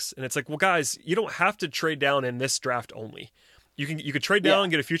 5 picks. And it's like, well, guys, you don't have to trade down in this draft only. You could trade down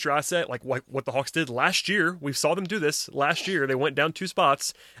and get a future asset like what the Hawks did last year. We saw them do this last year. They went down 2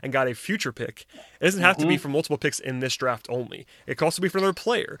 spots and got a future pick. It doesn't have to be for multiple picks in this draft only. It could also be for another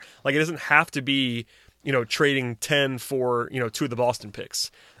player. Like, it doesn't have to be, trading 10 for, 2 of the Boston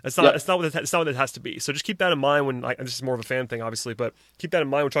picks. It's not what it has to be. So just keep that in mind when, like, this is more of a fan thing, obviously, but keep that in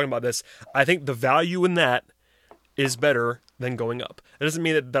mind when talking about this. I think the value in that is better than going up. It doesn't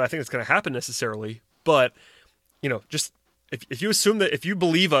mean that I think it's going to happen necessarily, but, just if you assume that, if you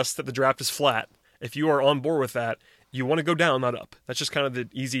believe us that the draft is flat, if you are on board with that, you want to go down, not up. That's just kind of the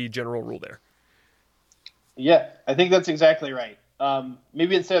easy general rule there. Yeah, I think that's exactly right.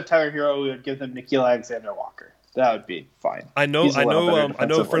 Maybe instead of Tyler Hero, we would give them Nickeil Alexander-Walker. That would be fine. I know a friend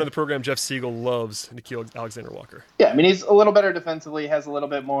of the program, Jeff Siegel, loves Nickeil Alexander-Walker. Yeah, I mean, he's a little better defensively, has a little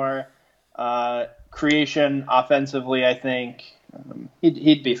bit more creation offensively, I think.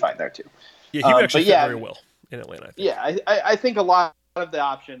 He'd be fine there too. Yeah, he would actually fit very well in Atlanta, I think. Yeah, I think a lot of the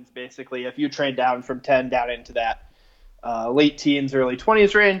options, basically, if you trade down from 10 down into that late teens, early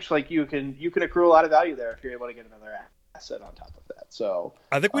 20s range, like you can accrue a lot of value there if you're able to get another asset on top of that. So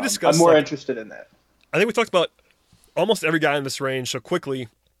I think we discussed. I'm more interested in that. I think we talked about almost every guy in this range. So quickly,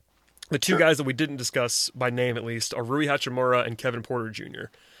 the 2 guys that we didn't discuss by name, at least, are Rui Hachimura and Kevin Porter Jr.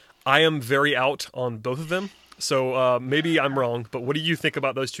 I am very out on both of them. So maybe I'm wrong, but what do you think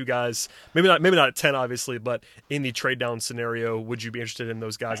about those 2 guys? Maybe not at 10, obviously, but in the trade down scenario, would you be interested in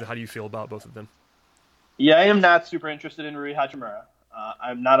those guys, and how do you feel about both of them? Yeah, I am not super interested in Rui Hachimura.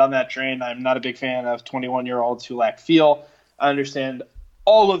 I'm not on that train. I'm not a big fan of 21-year-olds who lack feel. I understand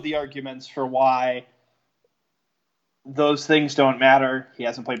all of the arguments for why those things don't matter. He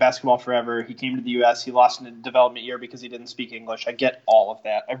hasn't played basketball forever. He came to the U.S. He lost in a development year because he didn't speak English. I get all of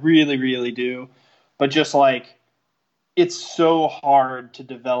that. I really, really do. But just like, it's so hard to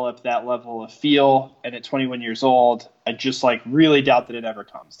develop that level of feel. And at 21 years old, I just like really doubt that it ever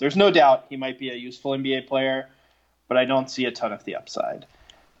comes. There's no doubt he might be a useful NBA player, but I don't see a ton of the upside.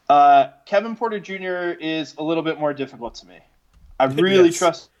 Kevin Porter Jr. is a little bit more difficult to me. I really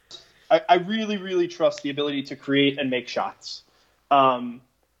trust the ability to create and make shots.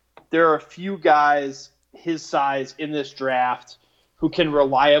 There are a few guys his size in this draft who can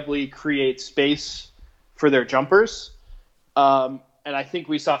reliably create space for their jumpers. And I think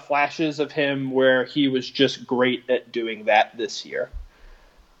we saw flashes of him where he was just great at doing that this year.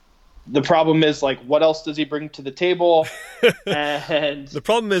 The problem is, like, what else does he bring to the table? And the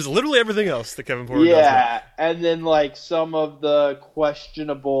problem is literally everything else that Kevin Porter does. Yeah, and then, like, some of the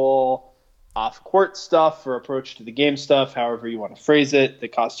questionable off-court stuff or approach to the game stuff, however you want to phrase it,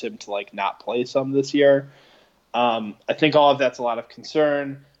 that caused him to, like, not play some this year. I think all of that's a lot of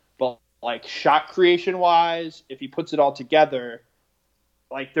concern. But, like, shot creation-wise, if he puts it all together,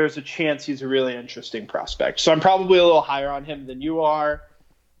 like, there's a chance he's a really interesting prospect. So I'm probably a little higher on him than you are.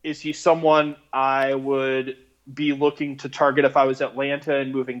 Is he someone I would be looking to target if I was Atlanta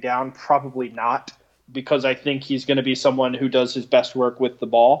and moving down? Probably not, because I think he's going to be someone who does his best work with the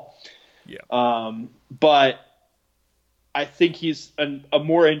ball. Yeah. But I think he's a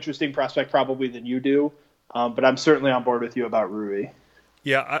more interesting prospect probably than you do. But I'm certainly on board with you about Rui.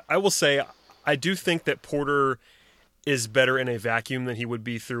 Yeah, I will say I do think that Porter is better in a vacuum than he would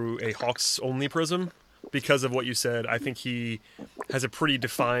be through a Hawks-only prism. Because of what you said, I think he has a pretty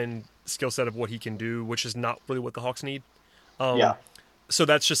defined skill set of what he can do, which is not really what the Hawks need. Yeah. So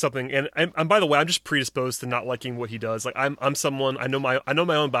that's just something. And by the way, I'm just predisposed to not liking what he does. Like I'm someone I know my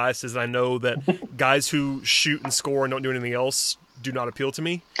own biases, and I know that guys who shoot and score and don't do anything else do not appeal to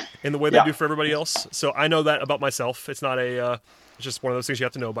me in the way they do for everybody else. So I know that about myself. It's not it's just one of those things you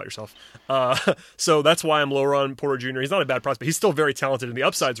have to know about yourself. So that's why I'm lower on Porter Jr. He's not a bad prospect. He's still very talented, and the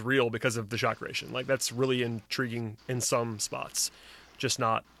upside's real because of the shot creation. Like, that's really intriguing in some spots. Just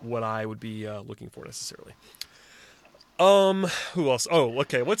not what I would be looking for necessarily. Who else? Oh,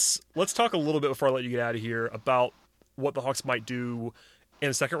 okay. Let's talk a little bit before I let you get out of here about what the Hawks might do in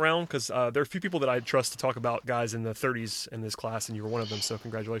the second round, because there are a few people that I trust to talk about guys in the 30s in this class, and you were one of them, so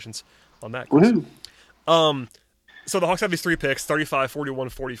congratulations on that. Woohoo! So the Hawks have these 3 picks, 35, 41,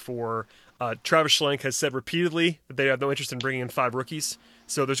 44. Travis Schlenk has said repeatedly that they have no interest in bringing in 5 rookies.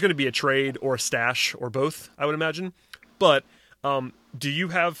 So there's going to be a trade or a stash or both, I would imagine. But do you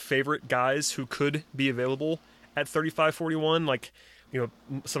have favorite guys who could be available at 35, 41? Like,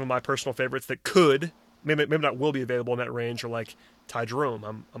 some of my personal favorites that could, maybe not will be available in that range are like Ty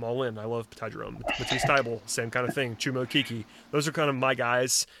Jerome. I'm all in. I love Ty Jerome. Matisse Thybulle, same kind of thing. Chuma Okeke. Those are kind of my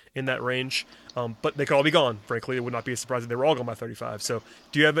guys in that range. But they could all be gone. Frankly, it would not be a surprise if they were all gone by 35. So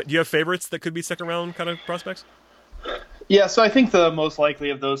do you have favorites that could be second round kind of prospects? Yeah, so I think the most likely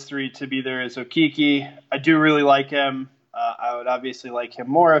of those 3 to be there is Okeke. I do really like him. I would obviously like him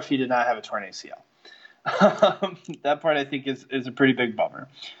more if he did not have a torn ACL. That part I think is a pretty big bummer.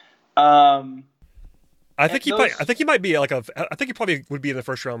 I think he might be I think he probably would be in the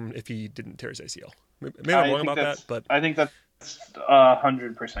first round if he didn't tear his ACL. Maybe I'm wrong about that, but I think that's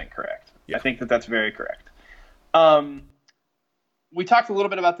 100% correct. Yeah. I think that's very correct. We talked a little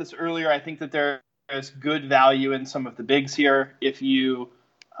bit about this earlier. I think that there's good value in some of the bigs here if you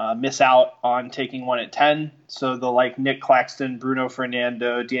miss out on taking one at 10. So the Nick Claxton, Bruno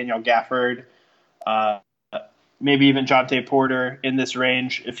Fernando, Daniel Gafford, maybe even Jonte Porter in this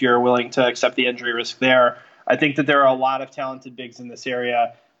range if you're willing to accept the injury risk there. I think that there are a lot of talented bigs in this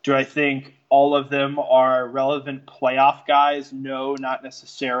area. Do I think all of them are relevant playoff guys? No, not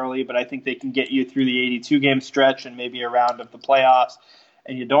necessarily, but I think they can get you through the 82-game stretch and maybe a round of the playoffs,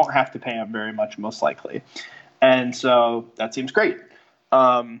 and you don't have to pay them very much, most likely. And so that seems great.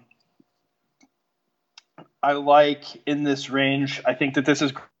 I like in this range, I think that this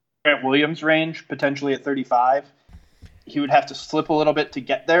is Grant Williams' range, potentially at 35. He would have to slip a little bit to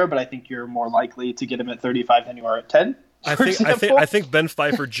get there, but I think you're more likely to get him at 35 than you are at 10. I think Ben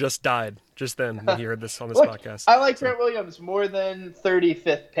Pfeiffer just died just then when he heard this on this podcast. I like Grant Williams more than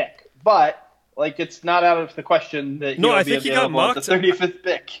 35th pick, but it's not out of the question that I think he got mocked. The 35th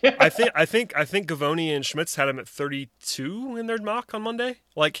pick. I think Gavoni and Schmitz had him at 32 in their mock on Monday.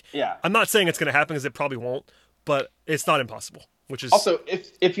 Yeah. I'm not saying it's going to happen because it probably won't, but it's not impossible. Which is also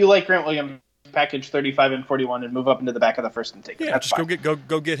if you like Grant Williams, package 35 and 41 and move up into the back of the first and take it. Yeah, that's just fine.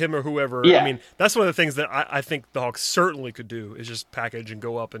 go get him or whoever. Yeah. I mean, that's one of the things that I think the Hawks certainly could do is just package and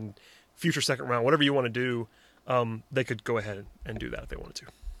go up and future second round, whatever you want to do. They could go ahead and do that if they wanted to.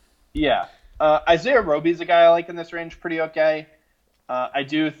 Yeah. Isaiah Roby's a guy I like in this range pretty okay. I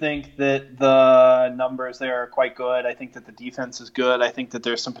do think that the numbers there are quite good. I think that the defense is good. I think that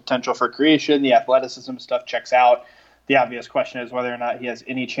there's some potential for creation. The athleticism stuff checks out. The obvious question is whether or not he has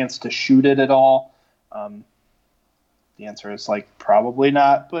any chance to shoot it at all. The answer is probably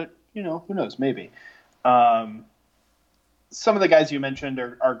not, but who knows? Maybe. Some of the guys you mentioned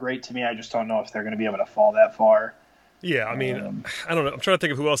are great to me. I just don't know if they're going to be able to fall that far. Yeah, I mean, I don't know. I'm trying to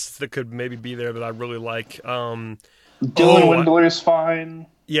think of who else that could maybe be there that I really like. Dylan Windler is fine.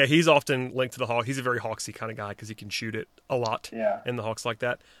 Yeah, he's often linked to the Hawks. He's a very Hawksy kind of guy because he can shoot it a lot. Yeah. And the Hawks like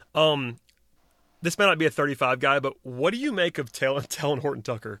that. this may not be a 35 guy, but what do you make of Talon Horton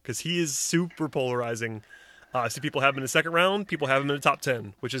Tucker? Because he is super polarizing. I see people have him in the second round. People have him in the top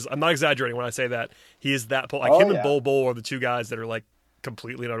 10, which is, I'm not exaggerating when I say that. He is that, him and Bol are the two guys that are like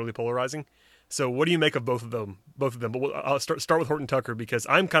completely and utterly polarizing. So what do you make of both of them? But I'll start with Horton Tucker because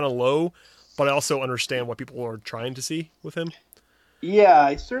I'm kind of low, but I also understand what people are trying to see with him. Yeah,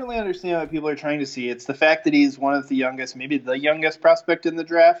 I certainly understand what people are trying to see. It's the fact that he's one of the youngest, maybe the youngest prospect in the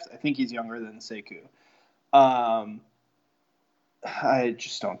draft. I think he's younger than Sekou. I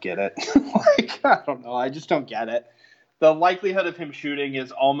just don't get it. I don't know. I just don't get it. The likelihood of him shooting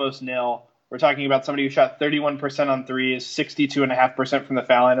is almost nil. We're talking about somebody who shot 31% on threes, 62.5% from the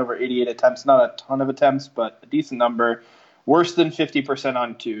foul line over 88 attempts. Not a ton of attempts, but a decent number. Worse than 50%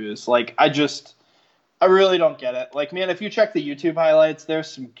 on twos. I really don't get it. Man, if you check the YouTube highlights, there's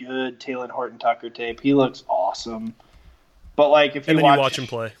some good Talon Horton Tucker tape. He looks awesome. But if you watch him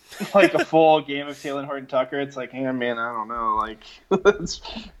play, a full game of Talon Horton Tucker, it's hey man, I don't know, it's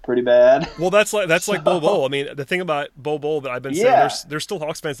pretty bad. Well, that's like Bol. I mean, the thing about Bol that I've been saying, there's still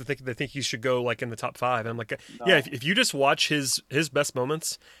Hawks fans that think he should go in the top 5. And I'm like, no. Yeah, if you just watch his best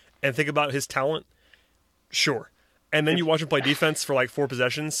moments and think about his talent, sure. And then you watch him play defense for 4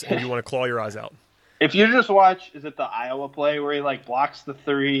 possessions, and you want to claw your eyes out. If you just watch, is it the Iowa play where he blocks the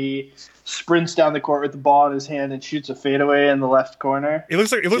 3, sprints down the court with the ball in his hand, and shoots a fadeaway in the left corner? It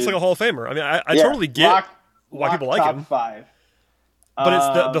looks like a Hall of Famer. I mean, I totally get why people like him. Top 5. But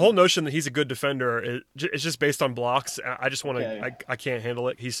it's the whole notion that he's a good defender. It's just based on blocks. I just want to. Okay. I can't handle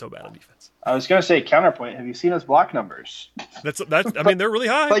it. He's so bad on defense. I was gonna say counterpoint. Have you seen his block numbers? That's. I mean, they're really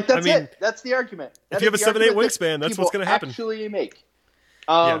high. That's it. That's the argument. If you have a 7'8" wingspan, that's what's going to happen. Actually, make.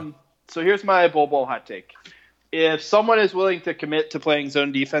 So here's my Bol hot take. If someone is willing to commit to playing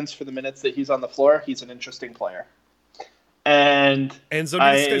zone defense for the minutes that he's on the floor, he's an interesting player. And zone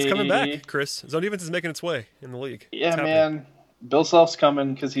defense is coming back, Chris. Zone defense is making its way in the league. Yeah, man. Bill Self's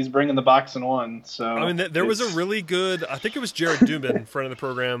coming because he's bringing the box and one. So I mean, there was a really good. I think it was Jared Dubin, friend of the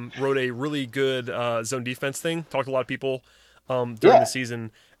program, wrote a really good zone defense thing. Talked to a lot of people during the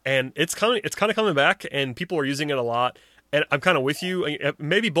season, and it's kind of coming back, and people are using it a lot. And I'm kind of with you.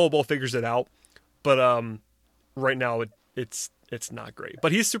 Maybe Bol figures it out, but right now it's not great.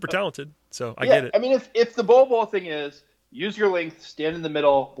 But he's super talented, so I get it. I mean, if the Bol thing is use your length, stand in the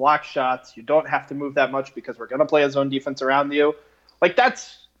middle, block shots, you don't have to move that much because we're going to play a zone defense around you.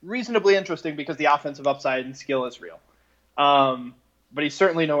 That's reasonably interesting because the offensive upside and skill is real. But he's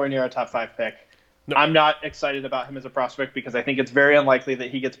certainly nowhere near a top 5 pick. No. I'm not excited about him as a prospect because I think it's very unlikely that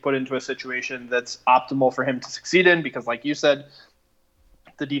he gets put into a situation that's optimal for him to succeed in because, like you said,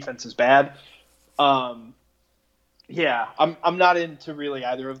 the defense is bad. I'm not into really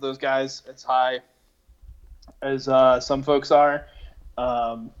either of those guys as high as some folks are.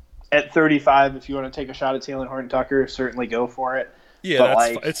 At 35, if you want to take a shot at Talon Horton Tucker, certainly go for it.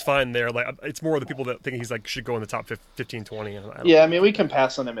 Yeah, it's fine there. It's more the people that think he's should go in the top 15, 20. I mean, we can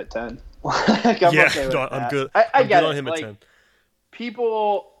pass on him at 10. I'm good. I get on him at 10.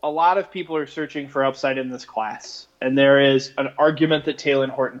 A lot of people are searching for upside in this class, and there is an argument that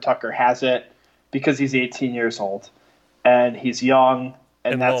Talon Horton Tucker has it because he's 18 years old and he's young,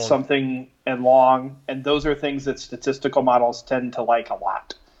 and that's long. Something and long, and those are things that statistical models tend to like a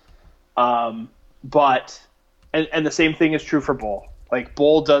lot. But the same thing is true for Bol.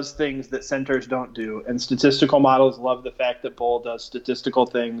 Bol does things that centers don't do, and statistical models love the fact that Bol does statistical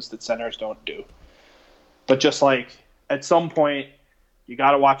things that centers don't do. But just at some point, you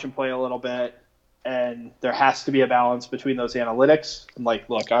got to watch him play a little bit, and there has to be a balance between those analytics. And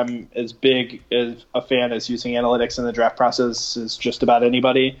look, I'm as big as a fan as using analytics in the draft process as just about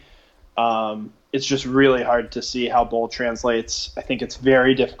anybody. It's just really hard to see how Bol translates. I think it's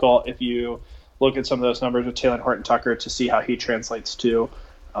very difficult if you look at some of those numbers with Talon Horton Tucker to see how he translates too.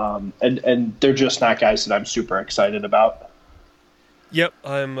 And they're just not guys that I'm super excited about. Yep,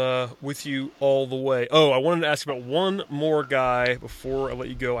 I'm with you all the way. Oh, I wanted to ask about one more guy before I let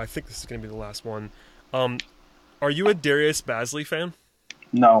you go. I think this is going to be the last one. Are you a Darius Bazley fan?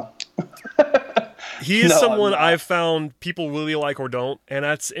 No. He is someone I've found people really like or don't, and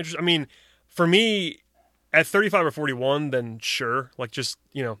that's interesting. I mean, for me, at 35 or 41, then sure,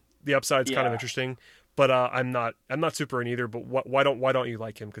 the upside's kind of interesting, but I'm not super in either. But why don't you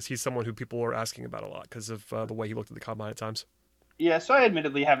like him? Because he's someone who people are asking about a lot because of the way he looked at the combine at times. Yeah, so I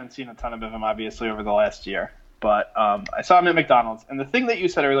admittedly haven't seen a ton of him, obviously, over the last year. But I saw him at McDonald's, and the thing that you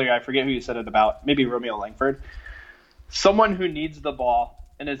said earlier, I forget who you said it about, maybe Romeo Langford, someone who needs the ball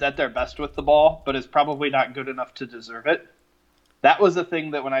and is at their best with the ball, but is probably not good enough to deserve it. That was the thing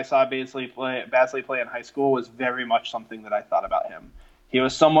that when I saw Bazley play in high school was very much something that I thought about him. He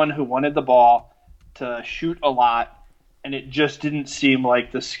was someone who wanted the ball, to shoot a lot, and it just didn't seem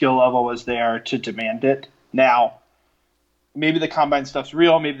like the skill level was there to demand it. Now, maybe the combine stuff's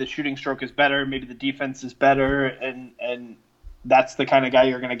real, maybe the shooting stroke is better, maybe the defense is better, and that's the kind of guy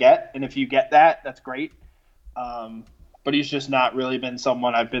you're going to get. And if you get that, that's great. But he's just not really been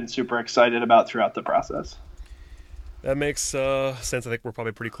someone I've been super excited about throughout the process. That makes sense. I think we're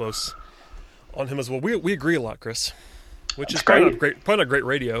probably pretty close on him as well. We agree a lot, Chris, which is probably not great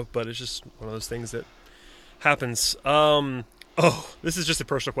radio, but it's just one of those things that happens. This is just a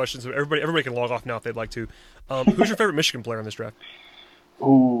personal question, so everybody can log off now if they'd like to. Who's your favorite Michigan player in this draft?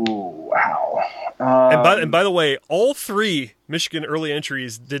 Ooh, wow. And by the way, all 3 Michigan early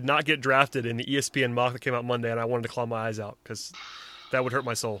entries did not get drafted in the ESPN mock that came out Monday, and I wanted to claw my eyes out because that would hurt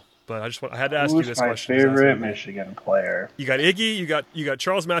my soul. But I had to ask you this question. Who's my favorite Michigan player? You got Iggy, you got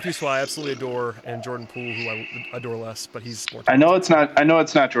Charles Matthews, who I absolutely adore, and Jordan Poole, who I adore less, but he's more talented. I know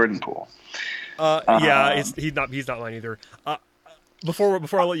it's not Jordan Poole. He's not mine either.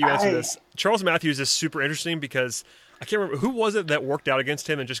 Before I let you answer this, Charles Matthews is super interesting because I can't remember who was it that worked out against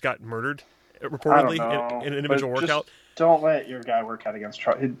him and just got murdered reportedly in an individual workout. Don't let your guy work out against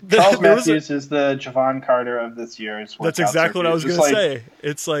Charles. Charles Matthews is the Javon Carter of this year's. That's exactly what I was going to say.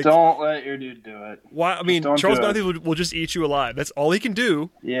 It's like, don't let your dude do it. Why? I mean, Charles Matthews will just eat you alive. That's all he can do.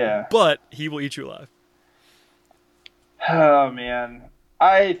 Yeah, but he will eat you alive. Oh man,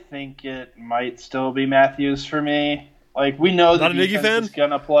 I think it might still be Matthews for me. Like, we know that the defense is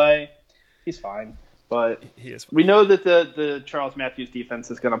gonna play. He's fine, but he is fine. We know that the Charles Matthews defense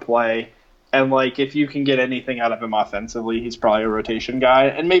is gonna play. And, like, if you can get anything out of him offensively, he's probably a rotation guy.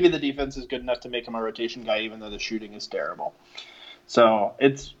 And maybe the defense is good enough to make him a rotation guy, even though the shooting is terrible. So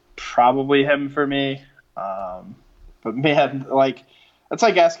it's probably him for me. But, man, like, it's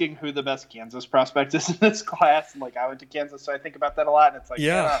like asking who the best Kansas prospect is in this class. And, like, I went to Kansas, so I think about that a lot. And it's like,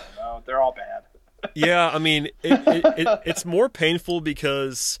 I don't know. They're all bad. Yeah, I mean, it's more painful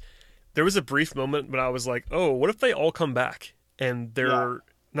because there was a brief moment when I was like, oh, what if they all come back and they're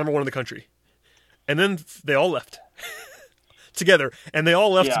number 1 in the country? And then they all left together, and they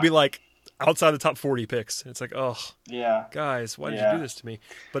all left to be like outside the top 40 picks. It's like, oh, guys, why did you do this to me?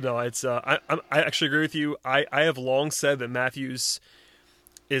 But no, it's I actually agree with you. I have long said that Matthews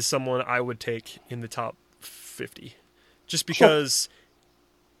is someone I would take in the top 50, just because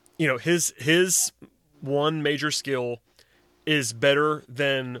his one major skill is better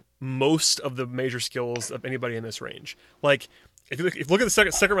than most of the major skills of anybody in this range. Like, if you look at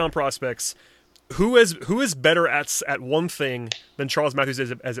the second round prospects. Who is better at one thing than Charles Matthews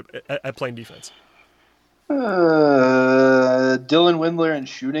is at playing defense? Dylan Windler and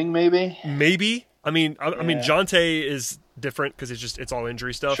shooting, maybe. Maybe. I mean, Jonte is different because it's all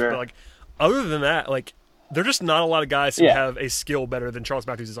injury stuff. Sure. But like, other than that, like, there are just not a lot of guys who have a skill better than Charles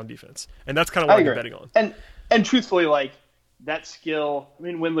Matthews is on defense, and that's kind of what I'm betting on. And truthfully, like, that skill. I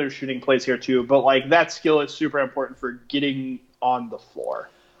mean, Windler's shooting plays here too, but like, that skill is super important for getting on the floor.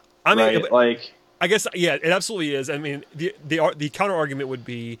 I mean, right? Like, I guess, yeah, it absolutely is. I mean, the counter argument would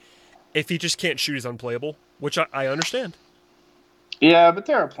be if he just can't shoot, he's unplayable, which I understand. Yeah, but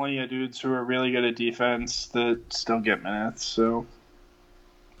there are plenty of dudes who are really good at defense that still get minutes. So,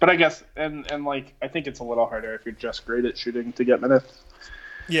 but I guess, and like, I think it's a little harder if you're just great at shooting to get minutes.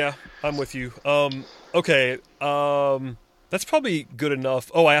 Yeah, I'm with you. Okay, that's probably good enough.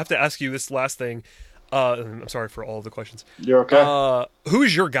 Oh, I have to ask you this last thing. I'm sorry for all of the questions. You're okay. Who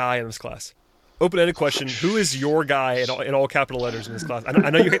is your guy in this class? Open-ended question. Who is your guy in all capital letters in this class?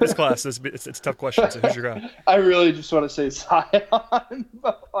 I know you hate this class. So it's a tough question. So who's your guy? I really just want to say Zion,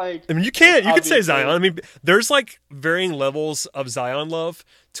 but like, I mean, you can't. You could say Zion. I mean, there's like varying levels of Zion love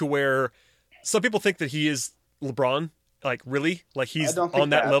to where some people think that he is LeBron, like really, like he's on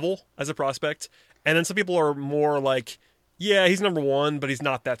that level as a prospect, and then some people are more like, yeah, he's number 1, but he's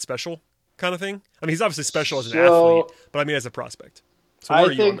not that special, kind of thing. I mean, he's obviously special as an athlete, but I mean as a prospect. So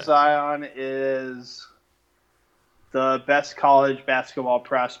I think Zion is the best college basketball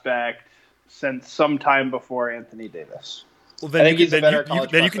prospect since sometime before Anthony Davis. Well, then you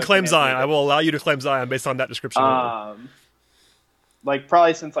can claim Zion. I will allow you to claim Zion based on that description. Like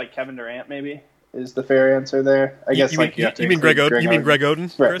probably since like Kevin Durant, maybe is the fair answer there. I guess like you mean Greg Oden? You mean Greg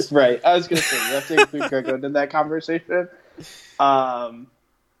Oden? Chris? Right. I was gonna say you have to include Greg Oden in that conversation. I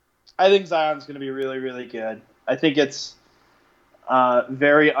think Zion's gonna be really, really good. I think it's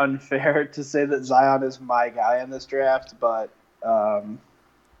very unfair to say that Zion is my guy in this draft, but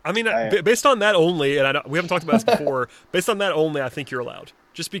I mean, based on that only, and we haven't talked about this before, based on that only, I think you're allowed.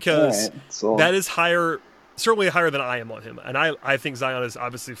 Just because that is certainly higher than I am on him. And I think Zion is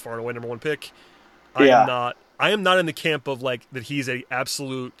obviously far and away number 1 pick. I'm I am not in the camp of like that he's a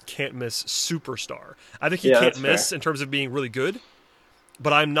absolute can't miss superstar. I think he Yeah, can't that's miss fair. in terms of being really good,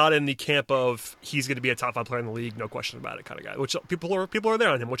 but I'm not in the camp of he's going to be a top 5 player in the league, no question about it, kind of guy. Which people are there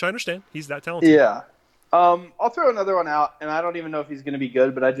on him, which I understand. He's that talented. Yeah. I'll throw another one out, and I don't even know if he's going to be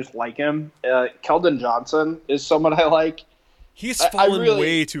good, but I just like him. Keldon Johnson is someone I like. He's I fallen really-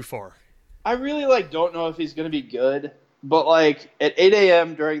 way too far. I really don't know if he's going to be good, but like at 8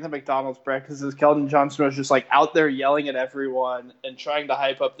 a.m. during the McDonald's practices, Keldon Johnson was just like out there yelling at everyone and trying to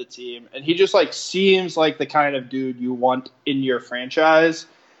hype up the team, and he just like seems like the kind of dude you want in your franchise.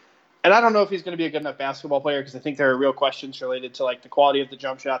 And I don't know if he's going to be a good enough basketball player because I think there are real questions related to like the quality of the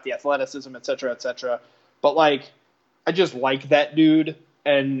jump shot, the athleticism, et cetera, et cetera. But like, I just like that dude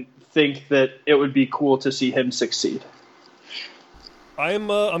and think that it would be cool to see him succeed. I'm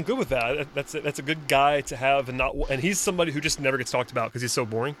good with that. That's a good guy to have, and he's somebody who just never gets talked about because he's so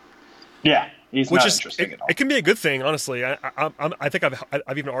boring. Yeah, he's Which not is interesting at all. it can be a good thing, honestly. I think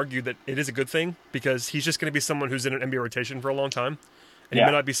I've even argued that it is a good thing because he's just going to be someone who's in an NBA rotation for a long time, and he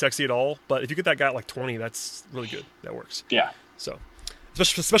may not be sexy at all. But if you get that guy at like 20, that's really good. That works. Yeah. So,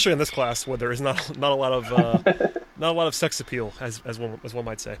 especially in this class where there is not a lot of not a lot of sex appeal, as one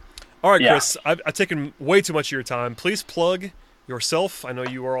might say. All right, Yeah. Chris, I've taken way too much of your time. Please plug yourself. I know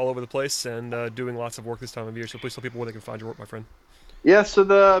you are all over the place and doing lots of work this time of year, so please tell people where they can find your work, my friend. Yeah, so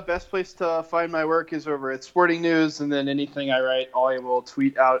the best place to find my work is over at Sporting News, and then anything I write, I will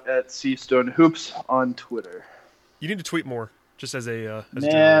tweet out at Seastone Hoops on Twitter. You need to tweet more, just as a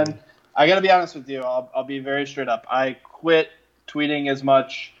Man, I got to be honest with you. I'll be very straight up. I quit tweeting as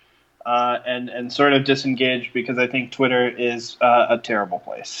much and sort of disengaged because I think Twitter is a terrible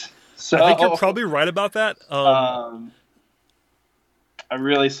place. So I think you're probably right about that. I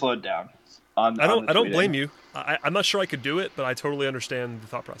really slowed down. I don't blame you. I'm not sure I could do it, but I totally understand the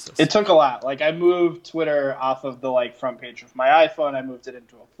thought process. It took a lot. Like I moved Twitter off of the like front page of my iPhone. I moved it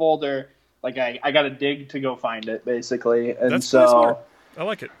into a folder. Like I got to dig to go find it, basically. And That's so pretty smart. I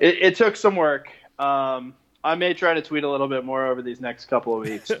like it. It took some work. I may try to tweet a little bit more over these next couple of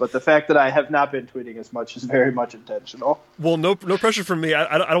weeks, but the fact that I have not been tweeting as much is very much intentional. Well, no pressure from me.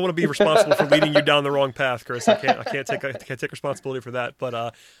 I don't want to be responsible for leading you down the wrong path, Chris. I can't take responsibility for that.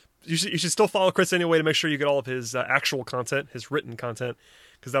 But you should still follow Chris anyway to make sure you get all of his actual content, his written content,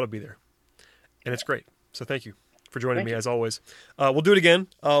 because that'll be there, and it's great. So thank you for joining me as always. We'll do it again,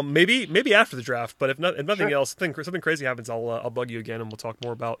 maybe after the draft. But if nothing else, something crazy happens, I'll bug you again, and we'll talk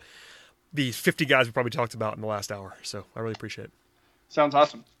more about the 50 guys we probably talked about in the last hour. So I really appreciate it. Sounds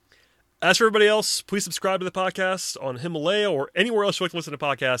awesome. As for everybody else, please subscribe to the podcast on Himalaya or anywhere else you like to listen to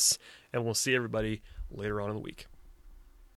podcasts, and we'll see everybody later on in the week.